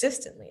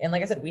consistently. And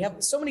like I said, we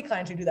have so many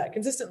clients who do that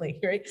consistently,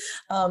 right?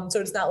 So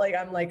it's not like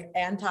I'm like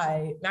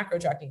anti macro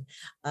tracking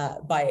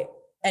by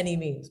any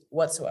means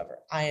whatsoever.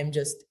 I am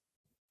just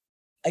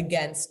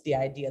against the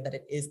idea that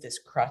it is this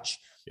crutch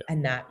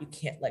and that you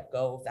can't let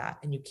go of that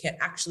and you can't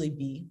actually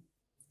be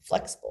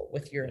flexible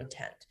with your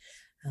intent.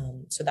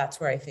 So that's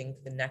where I think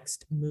the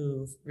next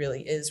move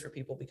really is for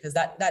people, because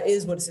that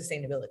is what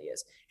sustainability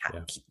is.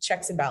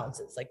 Checks and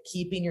balances, like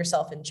keeping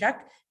yourself in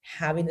check,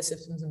 having the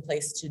systems in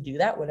place to do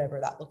that, whatever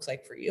that looks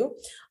like for you.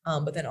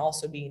 But then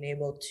also being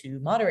able to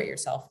moderate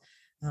yourself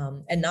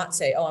and not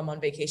say, oh, I'm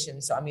on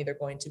vacation, so I'm either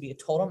going to be a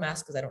total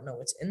mess because I don't know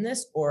what's in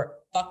this, or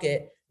fuck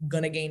it,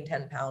 gonna gain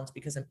 10 pounds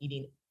because I'm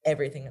eating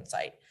everything in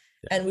sight.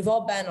 And we've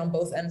all been on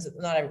both ends,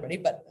 not everybody,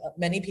 but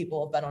many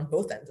people have been on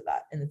both ends of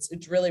that. And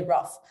it's really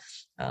rough.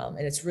 And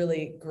it's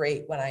really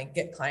great when I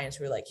get clients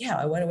who are like, yeah,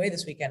 I went away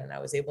this weekend and I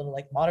was able to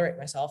like moderate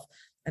myself.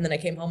 And then I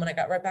came home and I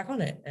got right back on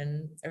it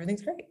and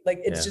everything's great. Like,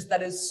 it's just,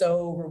 that is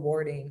so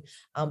rewarding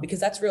because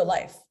that's real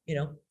life,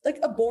 like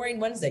a boring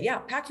Wednesday. Yeah.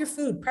 Pack your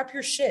food, prep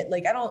your shit.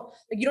 Like,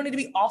 you don't need to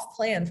be off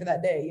plan for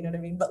that day. You know what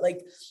I mean? But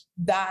like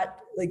that,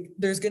 like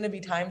there's going to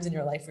be times in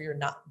your life where you're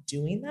not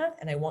doing that.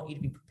 And I want you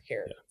to be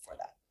prepared for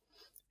that.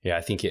 Yeah,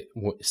 I think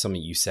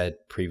something you said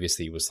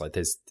previously was like,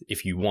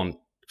 if you want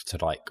to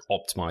like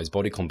optimize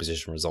body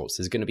composition results,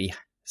 there's going to be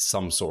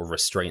some sort of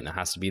restraint that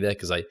has to be there.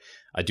 Because I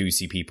do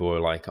see people who are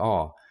like,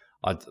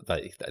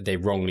 they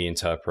wrongly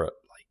interpret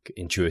like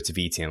intuitive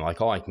eating,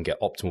 like, I can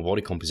get optimal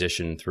body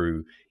composition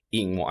through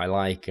eating what I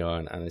like,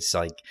 and it's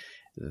like,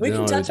 we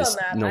can touch on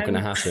that. Not going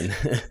to happen.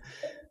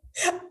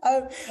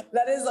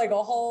 That is like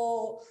a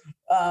whole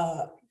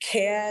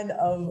can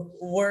of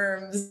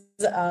worms,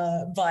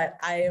 but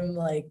I am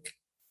like,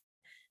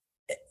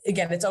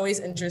 again, it's always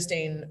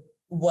interesting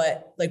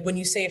when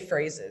you say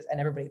phrases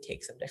and everybody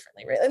takes them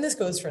differently, right? And this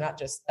goes for not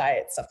just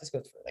diet stuff, this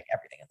goes for like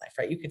everything in life,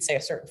 right? You could say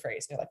a certain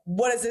phrase and you're like,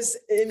 what does this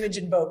image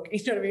invoke? You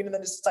know what I mean? And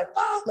then it's just like,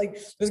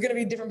 there's going to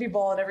be different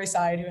people on every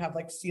side who have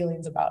like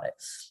feelings about it.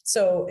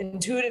 So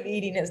intuitive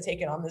eating has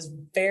taken on this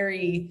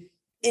very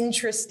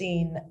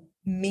interesting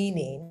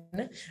meaning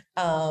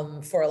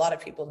for a lot of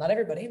people, not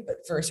everybody,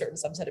 but for a certain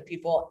subset of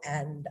people.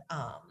 And,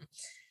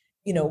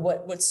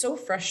 what's so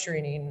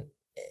frustrating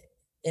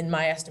in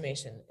my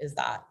estimation, is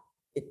that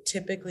it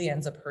typically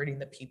ends up hurting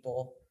the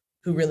people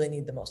who really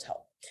need the most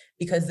help.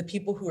 Because the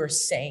people who are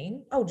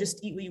saying, oh,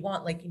 just eat what you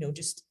want, like,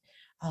 just,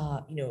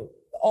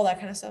 all that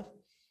kind of stuff,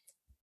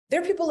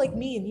 they're people like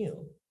me and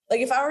you.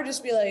 Like, if I were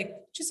just be like,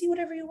 just eat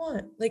whatever you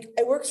want, like,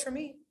 it works for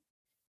me.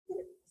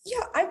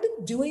 Yeah, I've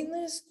been doing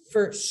this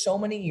for so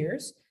many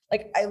years.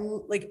 I've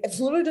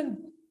literally done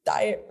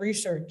diet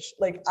research.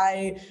 Like,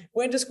 I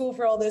went to school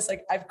for all this.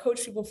 Like, I've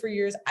coached people for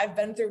years. I've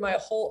been through my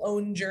whole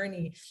own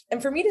journey.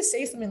 And for me to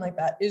say something like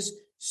that is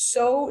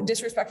so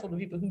disrespectful to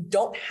people who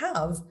don't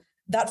have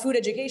that food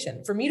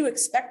education. For me to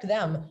expect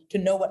them to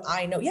know what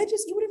I know. Yeah,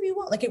 just eat whatever you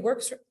want. Like, it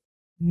works.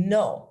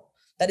 No,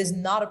 that is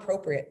not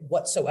appropriate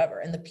whatsoever.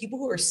 And the people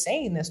who are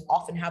saying this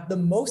often have the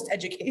most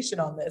education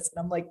on this.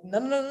 And I'm like,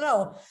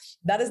 no.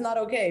 That is not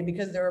okay,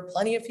 because there are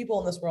plenty of people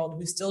in this world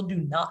who still do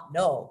not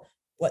know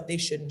what they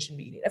should and shouldn't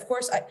be eating. Of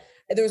course,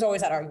 there's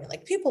always that argument,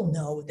 like, people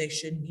know what they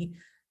shouldn't eat.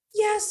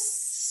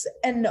 Yes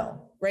and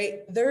no, right?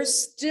 There's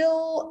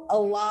still a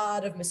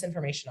lot of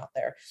misinformation out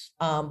there.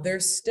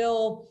 There's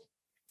still,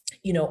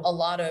 a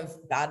lot of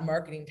bad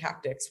marketing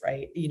tactics,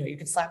 right? You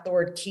can slap the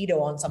word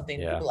keto on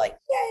something and people are like,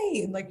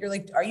 yay. And like, you're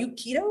like, are you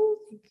keto?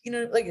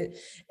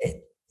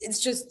 It's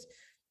just,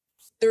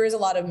 there is a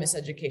lot of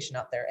miseducation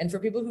out there. And for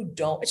people who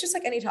don't, it's just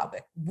like any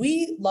topic.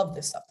 We love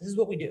this stuff. This is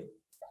what we do.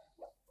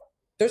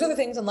 There's other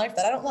things in life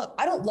that I don't love.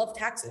 I don't love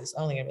taxes.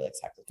 I don't think anybody likes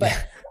taxes,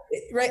 but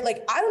right.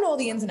 Like, I don't know all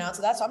the ins and outs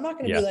of that. So I'm not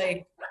going to be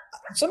like,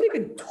 somebody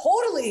could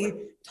totally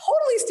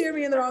steer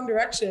me in the wrong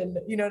direction.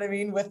 You know what I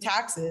mean? With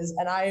taxes.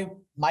 And I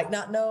might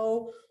not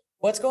know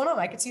what's going on.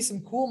 I could see some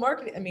cool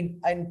marketing. I mean,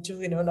 I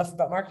truly know enough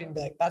about marketing to be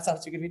like, that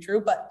sounds too good to be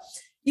true, but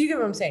you get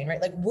what I'm saying,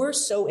 right? Like, we're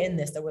so in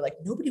this that we're like,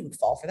 nobody would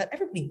fall for that.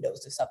 Everybody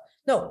knows this stuff.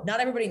 No, not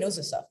everybody knows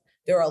this stuff.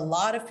 There are a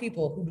lot of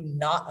people who do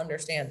not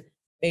understand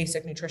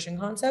basic nutrition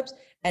concepts,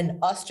 and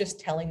us just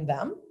telling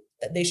them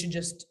that they should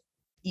just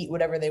eat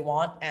whatever they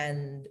want,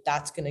 and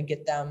that's going to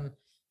get them,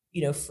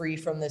 free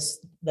from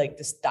this, like,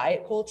 this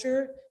diet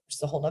culture, which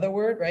is a whole nother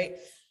word, right?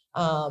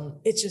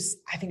 It's just,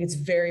 I think it's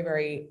very,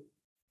 very,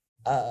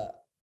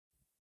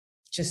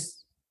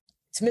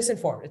 it's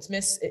misinformed.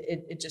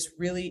 It just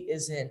really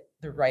isn't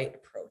the right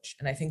approach.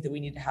 And I think that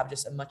we need to have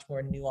just a much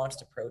more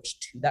nuanced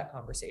approach to that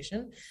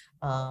conversation.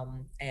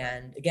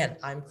 And again,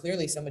 I'm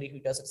clearly somebody who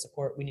doesn't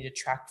support, we need to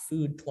track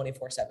food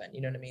 24/7.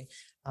 You know what I mean?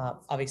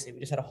 Obviously we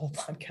just had a whole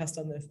podcast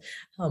on this.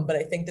 But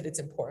I think that it's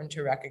important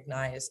to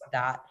recognize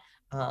that,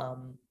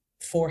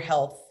 for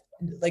health,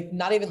 like,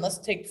 not even, let's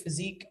take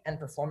physique and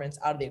performance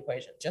out of the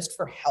equation, just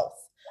for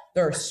health,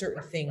 there are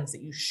certain things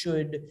that you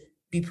should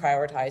be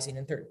prioritizing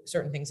and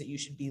certain things that you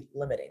should be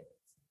limiting.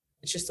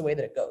 It's just the way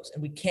that it goes.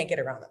 And we can't get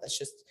around that. That's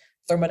just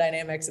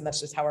thermodynamics. And that's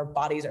just how our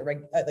bodies are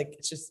like,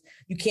 it's just,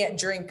 you can't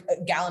drink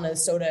a gallon of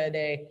soda a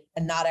day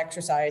and not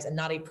exercise and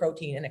not eat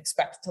protein and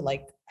expect to,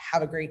 like,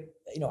 have a great,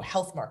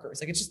 health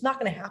markers. Like, it's just not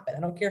going to happen. I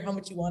don't care how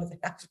much you want it to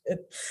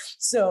happen.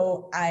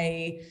 So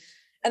I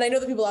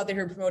know the people out there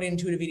who are promoting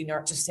intuitive eating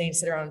aren't just saying,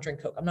 sit around and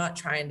drink Coke. I'm not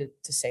trying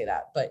to say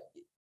that, but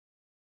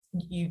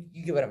you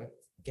get what I'm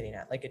getting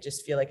at. Like, I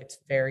just feel like it's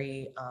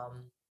very,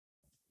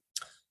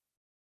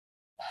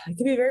 it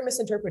can be very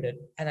misinterpreted.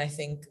 And I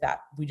think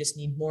that we just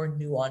need more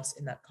nuance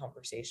in that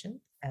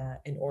conversation,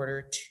 in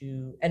order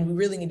to, and we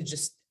really need to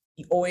just,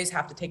 you always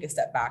have to take a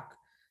step back,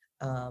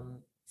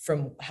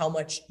 from how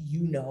much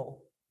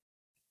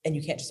and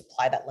you can't just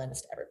apply that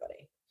lens to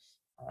everybody.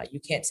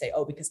 You can't say,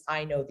 oh, because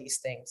I know these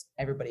things,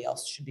 everybody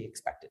else should be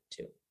expected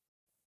to.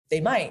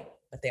 They might,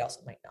 but they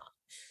also might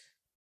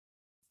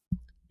not.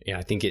 Yeah,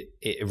 I think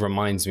it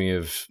reminds me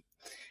of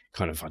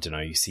kind of, I don't know,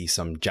 you see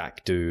some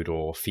jack dude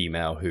or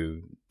female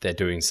who they're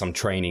doing some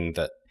training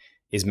that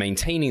is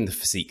maintaining the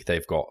physique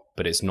they've got,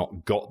 but it's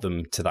not got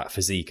them to that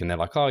physique. And they're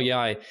like, oh yeah,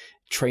 I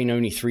train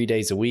only 3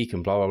 days a week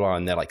and blah, blah, blah.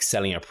 And they're like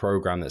selling a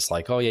program that's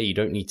like, oh yeah, you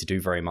don't need to do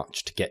very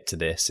much to get to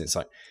this. It's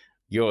like,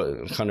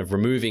 you're kind of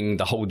removing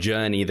the whole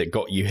journey that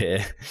got you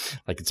here.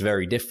 Like, it's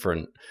very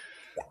different.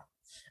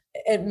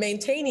 Yeah. And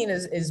maintaining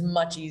is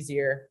much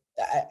easier.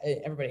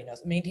 Everybody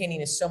knows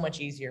maintaining is so much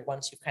easier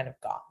once you've kind of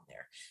gotten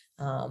there.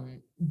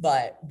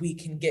 But we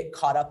can get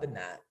caught up in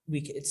that.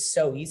 It's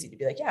so easy to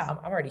be like, yeah, I'm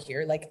already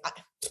here. Like,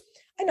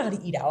 I know how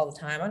to eat out all the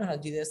time. I know how to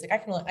do this. Like,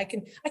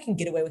 I can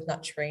get away with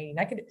not training.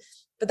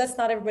 But that's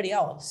not everybody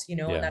else,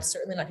 Yeah. And that's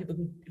certainly not people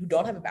who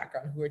don't have a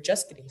background, who are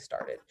just getting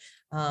started.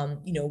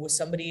 Was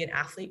somebody an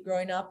athlete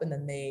growing up and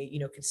then they,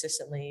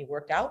 consistently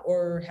worked out,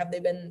 or have they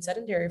been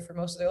sedentary for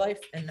most of their life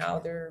and now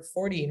they're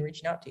 40 and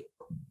reaching out to you?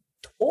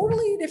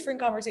 Totally different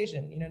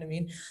conversation. You know what I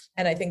mean?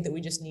 And I think that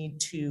we just need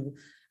to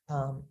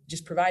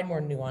just provide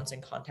more nuance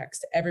and context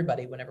to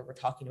everybody whenever we're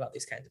talking about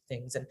these kinds of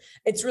things. And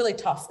it's really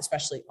tough,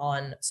 especially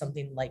on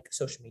something like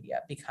social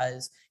media,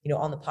 because,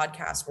 on the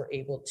podcast, we're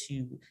able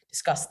to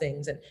discuss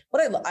things. And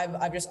what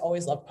I've just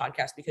always loved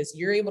podcasts, because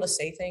you're able to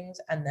say things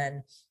and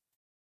then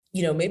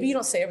maybe you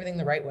don't say everything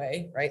the right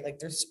way, right? Like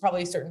there's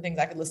probably certain things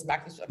I could listen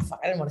back to, like, fuck,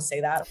 I didn't want to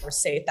say that or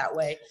say it that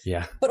way.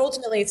 Yeah. But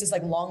ultimately it's this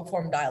like long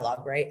form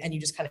dialogue, right? And you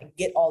just kind of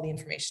get all the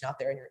information out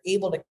there and you're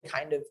able to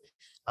kind of,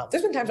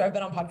 there's been times where I've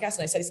been on podcasts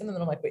and I say something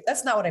and I'm like, wait,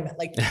 that's not what I meant.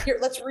 Like here,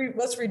 let's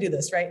redo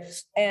this. Right.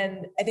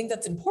 And I think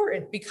that's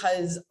important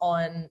because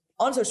on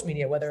social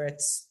media, whether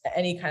it's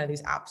any kind of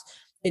these apps,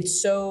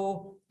 it's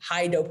so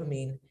high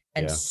dopamine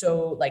and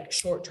so like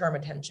short-term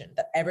attention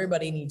that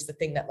everybody needs the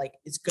thing that like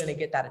is going to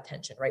get that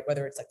attention, right?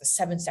 Whether it's like the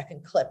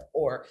 7-second clip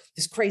or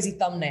this crazy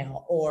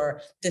thumbnail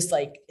or this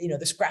like,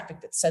 this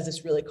graphic that says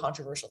this really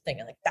controversial thing.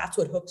 And like, that's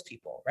what hooks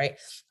people. Right.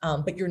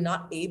 But you're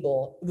not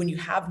able, when you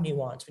have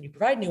nuance, when you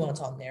provide nuance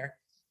on there,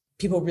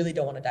 people really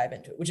don't want to dive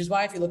into it, which is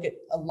why if you look at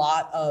a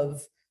lot of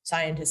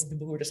scientists and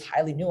people who are just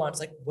highly nuanced,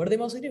 like what do they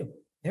mostly do?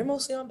 They're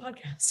mostly on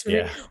podcasts,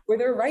 right? Where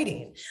they're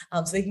writing,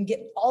 so they can get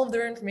all of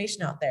their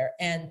information out there.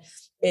 And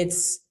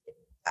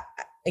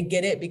I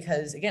get it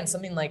because again,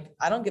 something like,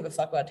 I don't give a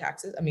fuck about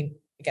taxes. I mean,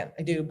 again,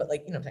 I do, but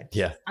like, what I'm saying?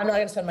 Yeah. I'm not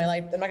going to spend my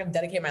life, I'm not going to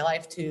dedicate my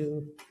life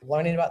to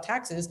learning about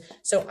taxes.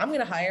 So I'm going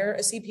to hire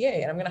a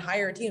CPA and I'm going to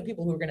hire a team of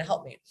people who are going to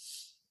help me.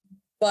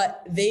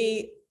 But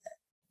they,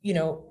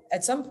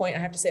 at some point I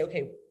have to say,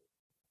 okay,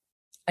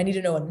 I need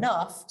to know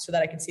enough so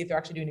that I can see if they're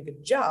actually doing a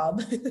good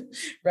job,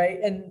 right?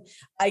 And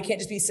I can't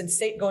just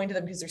be going to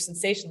them because they're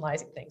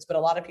sensationalizing things. But a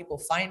lot of people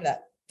find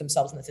that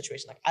themselves in that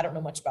situation. Like, I don't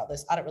know much about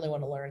this. I don't really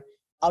want to learn.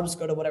 I'll just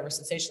go to whatever's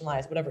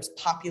sensationalized, whatever's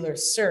popular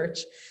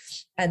search.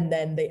 And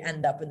then they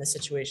end up in the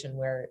situation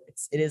where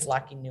it is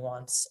lacking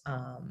nuance.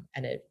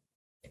 And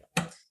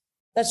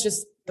that's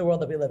just the world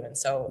that we live in.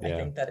 So I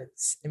think that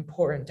it's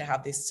important to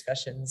have these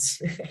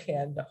discussions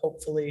and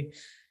hopefully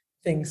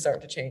things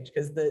start to change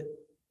because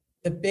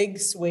the big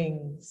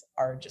swings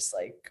are just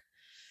like,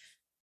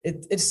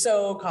 it's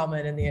so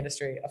common in the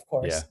industry, of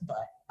course,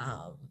 but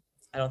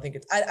I don't think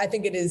I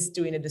think it is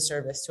doing a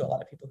disservice to a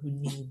lot of people who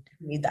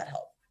need that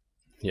help.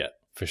 Yeah,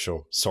 for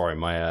sure. Sorry,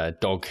 my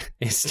dog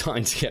is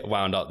starting to get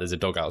wound up. There's a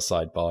dog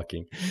outside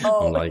barking.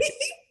 Oh. I'm like,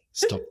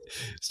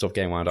 stop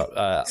getting wound up.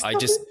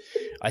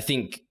 I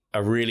think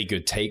a really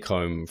good take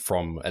home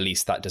from at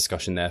least that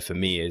discussion there for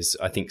me is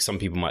I think some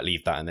people might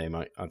leave that and they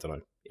might, I don't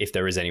know, if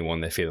there is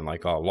anyone they're feeling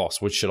like, oh,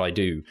 lost, what should I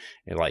do?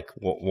 Like,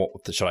 what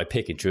should I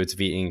pick?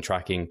 Intuitive eating,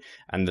 tracking.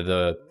 And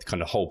the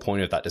kind of whole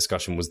point of that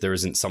discussion was there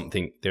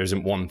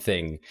isn't one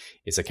thing.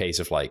 It's a case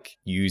of like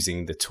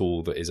using the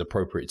tool that is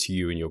appropriate to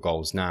you and your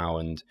goals now.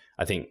 And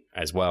I think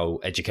as well,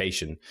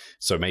 education.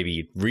 So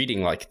maybe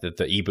reading like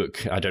the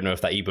ebook. I don't know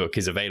if that ebook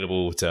is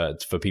available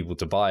for people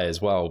to buy as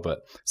well,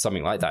 but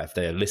something like that, if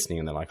they're listening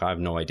and they're like, I have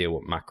no idea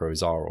what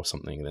macros are or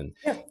something, then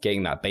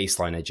getting that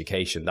baseline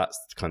education, that's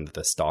kind of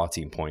the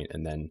starting point.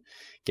 And then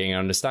getting an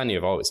understanding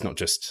of, it's not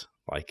just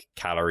like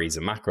calories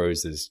and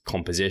macros, there's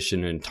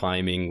composition and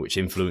timing, which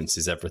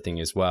influences everything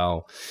as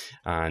well.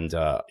 And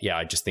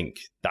I just think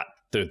that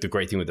the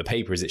great thing with the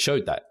paper is it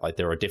showed that like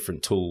there are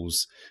different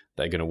tools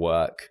that are going to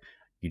work.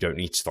 You don't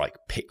need to like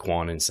pick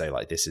one and say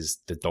like, this is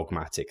the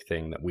dogmatic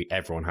thing that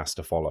everyone has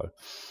to follow.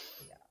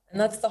 Yeah. And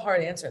that's the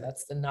hard answer.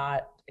 That's the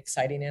not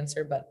exciting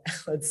answer, but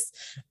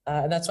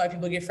and that's why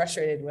people get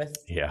frustrated with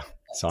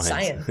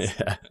science.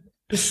 Yeah.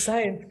 The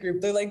science group,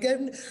 they're like,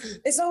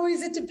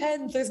 it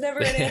depends. There's never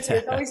an answer.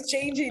 It's always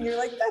changing. You're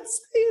like,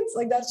 that's science.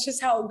 Like, that's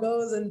just how it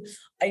goes. And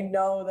I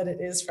know that it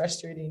is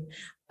frustrating,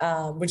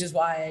 which is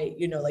why,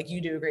 like you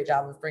do a great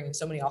job of bringing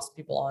so many awesome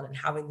people on and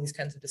having these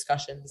kinds of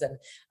discussions. And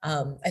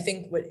I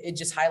think what it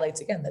just highlights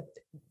again, that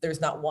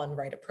there's not one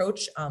right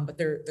approach, but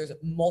there's a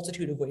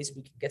multitude of ways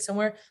we can get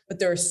somewhere, but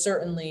there are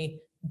certainly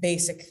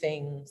basic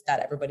things that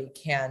everybody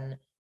can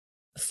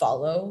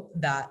follow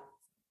that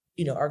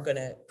are going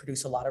to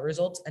produce a lot of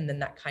results. And then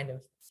that kind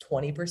of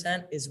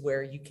 20% is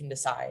where you can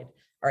decide,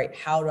 all right,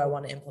 how do I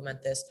want to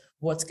implement this?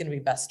 What's going to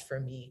be best for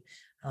me?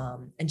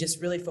 And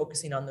just really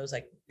focusing on those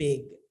like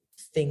big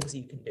things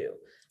you can do,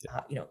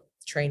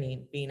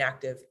 training, being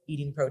active,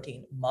 eating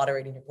protein,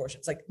 moderating your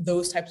portions, like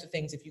those types of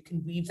things. If you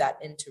can weave that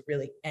into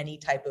really any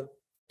type of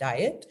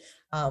diet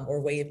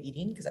or way of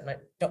eating, because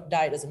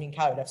diet doesn't mean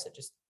calorie deficit,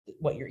 just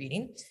what you're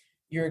eating,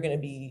 you're going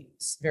to be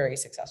very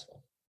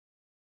successful.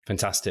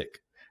 Fantastic.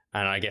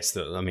 And I guess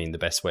the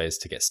best way is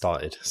to get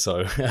started.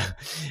 So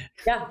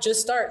just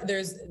start. There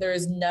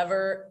is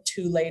never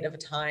too late of a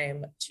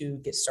time to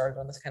get started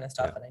on this kind of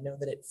stuff. And I know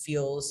that it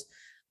feels,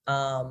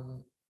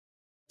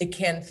 it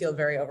can feel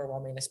very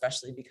overwhelming,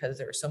 especially because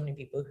there are so many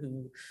people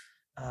who,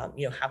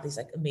 have these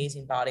like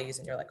amazing bodies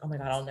and you're like, oh my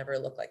God, I'll never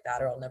look like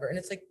that, or I'll never. And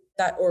it's like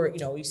that, or,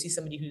 you see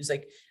somebody who's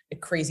like a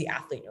crazy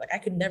athlete. And you're like, I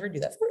could never do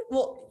that.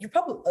 Well, you're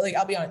probably like,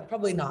 I'll be honest,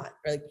 probably not.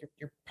 Or like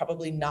you're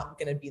probably not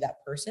going to be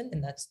that person.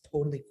 And that's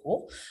totally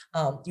cool.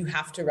 You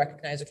have to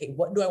recognize, okay,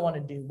 what do I want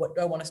to do? What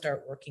do I want to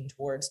start working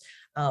towards?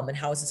 And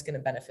how is this going to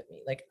benefit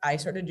me? Like I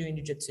started doing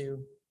jiu-jitsu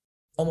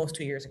almost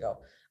 2 years ago.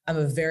 I'm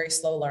a very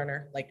slow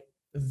learner,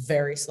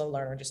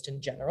 just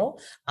in general,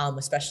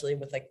 especially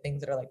with like things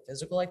that are like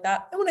physical like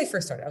that. And when I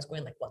first started, I was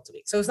going like once a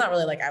week. So it's not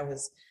really like I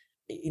was,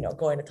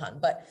 going a ton,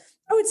 but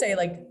I would say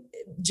like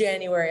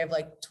January of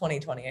like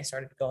 2020, I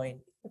started going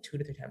 2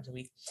 to 3 times a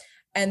week.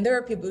 And there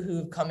are people who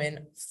have come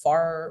in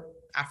far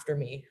after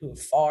me, who have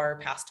far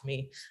past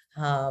me.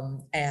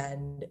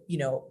 And,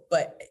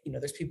 but,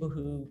 there's people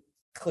who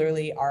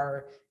clearly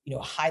are,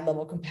 high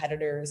level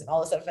competitors and all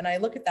this stuff. And I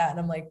look at that and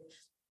I'm like,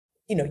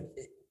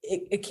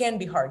 it can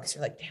be hard because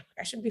you're like, damn,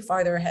 I should be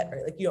farther ahead,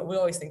 right? Like, we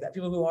always think that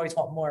people who always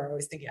want more are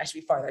always thinking I should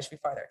be farther.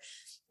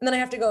 And then I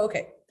have to go,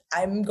 okay,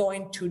 I'm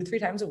going 2 to 3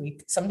 times a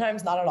week,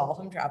 sometimes not at all if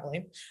I'm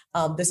traveling.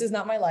 This is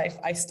not my life.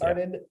 I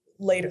started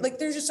later. Like,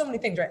 there's just so many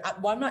things, right?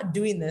 I'm not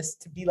doing this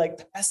to be like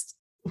the best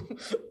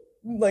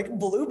like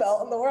blue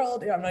belt in the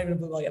world. I'm not even a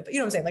blue belt yet, but you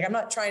know what I'm saying? Like, I'm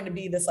not trying to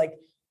be this like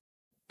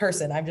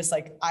person. I'm just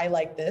like, I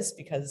like this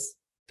because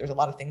there's a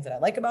lot of things that I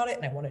like about it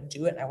and I want to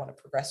do it and I want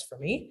to progress for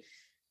me.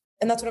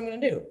 And that's what I'm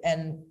going to do.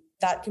 And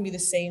that can be the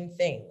same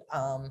thing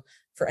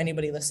for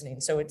anybody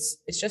listening. So it's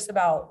just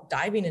about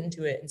diving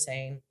into it and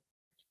saying,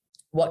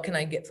 what can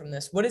I get from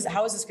this?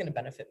 How is this going to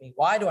benefit me?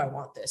 Why do I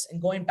want this? And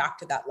going back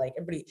to that, like,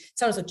 everybody, it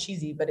sounds so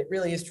cheesy, but it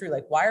really is true.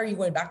 Like, why are you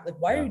going back? Like,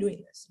 why are you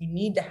doing this? You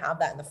need to have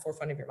that in the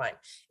forefront of your mind.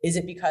 Is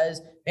it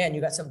because, man,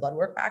 you got some blood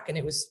work back and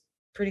it was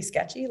pretty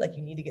sketchy? Like,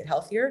 you need to get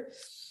healthier.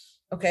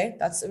 Okay,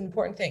 that's an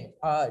important thing.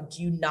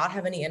 Do you not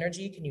have any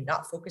energy? Can you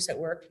not focus at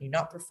work? Can you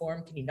not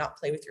perform? Can you not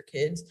play with your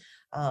kids?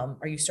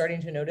 Are you starting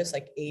to notice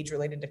like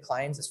age-related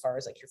declines as far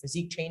as like your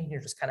physique change and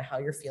you're just kind of how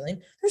you're feeling?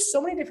 There's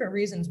so many different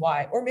reasons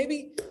why. Or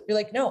maybe you're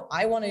like, no,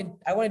 I want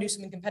to do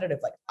something competitive.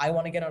 Like, I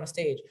want to get on a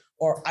stage,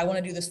 or I want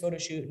to do this photo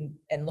shoot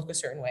and look a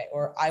certain way,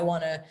 or I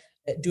want to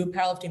do a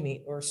powerlifting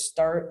meet or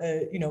start,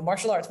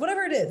 martial arts,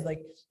 whatever it is.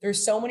 Like,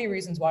 there's so many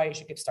reasons why you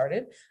should get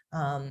started,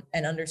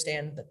 and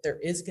understand that there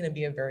is going to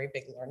be a very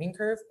big learning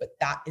curve, but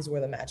that is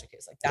where the magic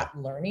is. Like, that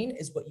learning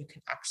is what you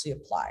can actually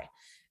apply.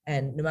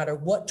 And no matter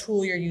what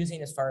tool you're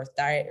using as far as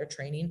diet or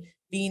training,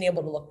 being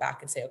able to look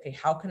back and say, okay,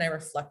 how can I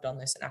reflect on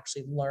this and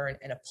actually learn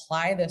and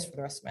apply this for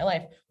the rest of my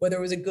life, whether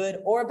it was a good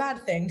or a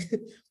bad thing?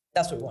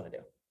 That's what we want to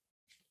do.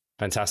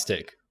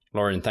 Fantastic.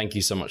 Laurin, thank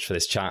you so much for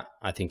this chat.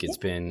 I think it's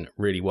been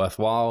really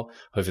worthwhile.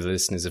 Hopefully the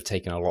listeners have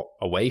taken a lot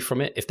away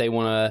from it. If they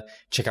want to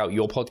check out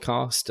your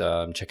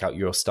podcast, check out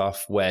your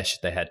stuff, where should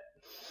they head?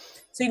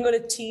 So you can go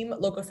to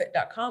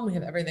teamlocofit.com. We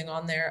have everything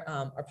on there.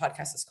 Our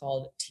podcast is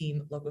called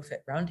Team LocoFit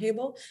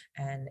Roundtable,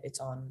 and it's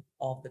on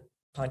all the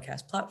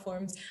podcast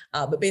platforms.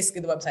 But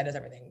basically the website has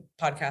everything: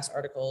 podcasts,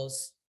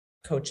 articles,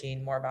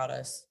 coaching, more about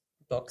us,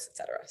 books,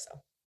 etc.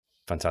 So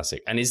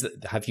fantastic. And is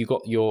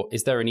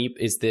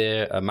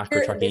there a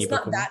macro tracking ebook? It's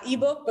not that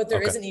ebook, but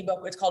there is an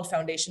ebook. It's called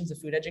Foundations of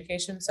Food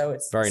Education. So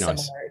it's very similar.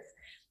 Nice.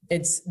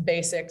 It's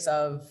basics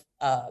of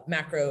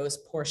macros,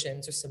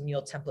 portions, or some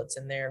meal templates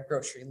in there,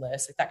 grocery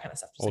lists, like that kind of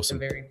stuff. Just awesome.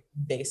 Like a very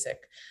basic.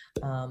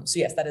 So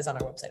yes, that is on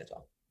our website as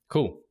well.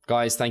 Cool.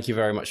 Guys, thank you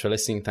very much for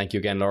listening. Thank you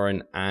again,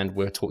 Laurin, and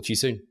we'll talk to you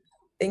soon.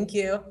 Thank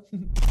you.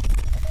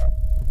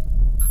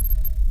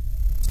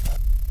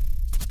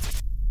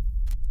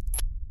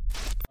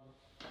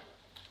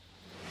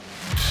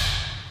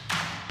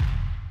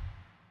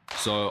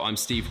 So I'm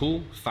Steve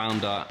Hall,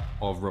 founder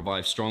of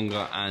Revive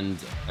Stronger and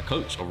a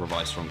coach of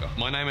Revive Stronger.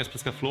 My name is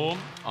Pascal Laurin.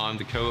 I'm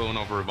the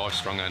co-owner of Revive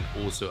Stronger and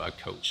also a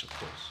coach, of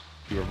course.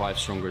 Revive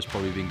Stronger has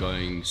probably been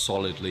going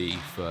solidly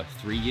for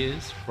 3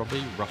 years,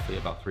 roughly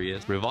about 3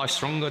 years. Revive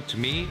Stronger, to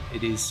me,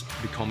 it is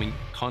becoming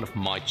kind of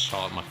my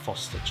child, my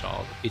foster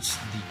child. It's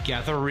the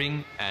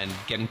gathering and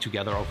getting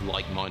together of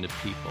like-minded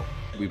people.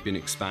 We've been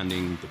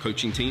expanding the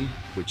coaching team,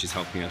 which is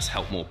helping us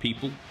help more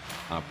people,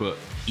 but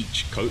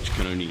each coach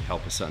can only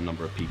help a certain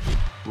number of people.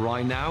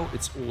 Right now,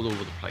 it's all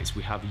over the place.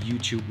 We have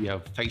YouTube, we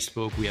have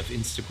Facebook, we have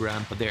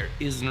Instagram, but there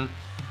isn't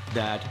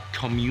that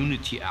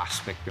community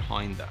aspect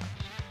behind that.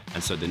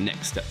 And so the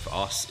next step for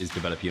us is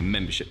developing a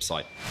membership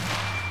site.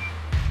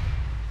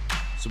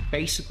 So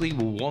basically,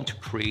 we want to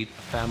create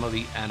a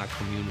family and a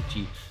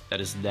community that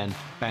is then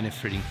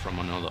benefiting from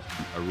another.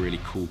 A really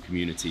cool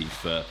community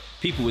for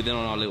people within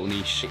our little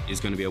niche is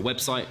going to be a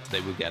website.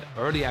 They will get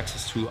early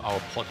access to our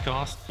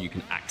podcast. You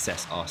can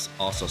access us,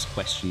 ask us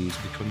questions.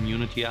 The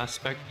community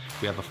aspect,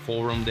 we have a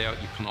forum there.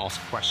 You can ask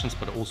questions,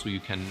 but also you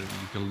can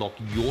log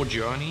your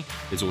journey.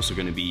 There's also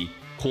going to be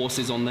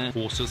courses on there.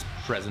 Courses,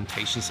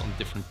 presentations on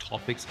different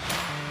topics.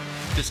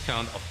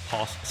 Discount of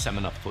past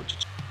seminar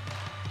footage.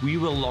 We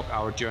will log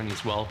our journey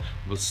as well.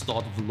 We'll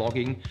start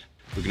vlogging.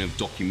 We're going to have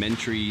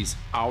documentaries.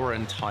 Our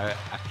entire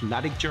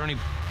athletic journey.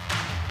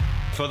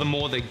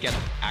 Furthermore, they get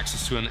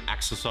access to an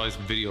exercise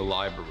video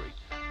library.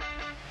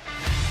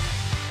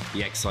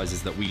 The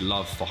exercises that we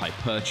love for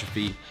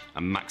hypertrophy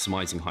and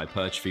maximizing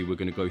hypertrophy, we're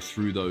going to go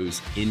through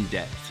those in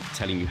depth,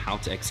 telling you how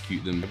to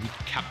execute them. We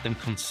kept them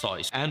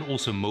concise and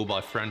also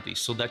mobile friendly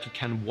so that you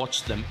can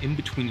watch them in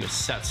between your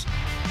sets.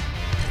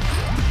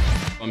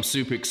 I'm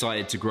super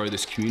excited to grow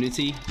this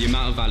community. The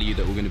amount of value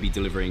that we're going to be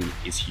delivering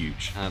is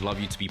huge, and I'd love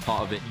you to be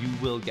part of it. You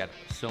will get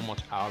so much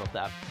out of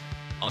that.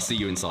 I'll see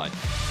you inside.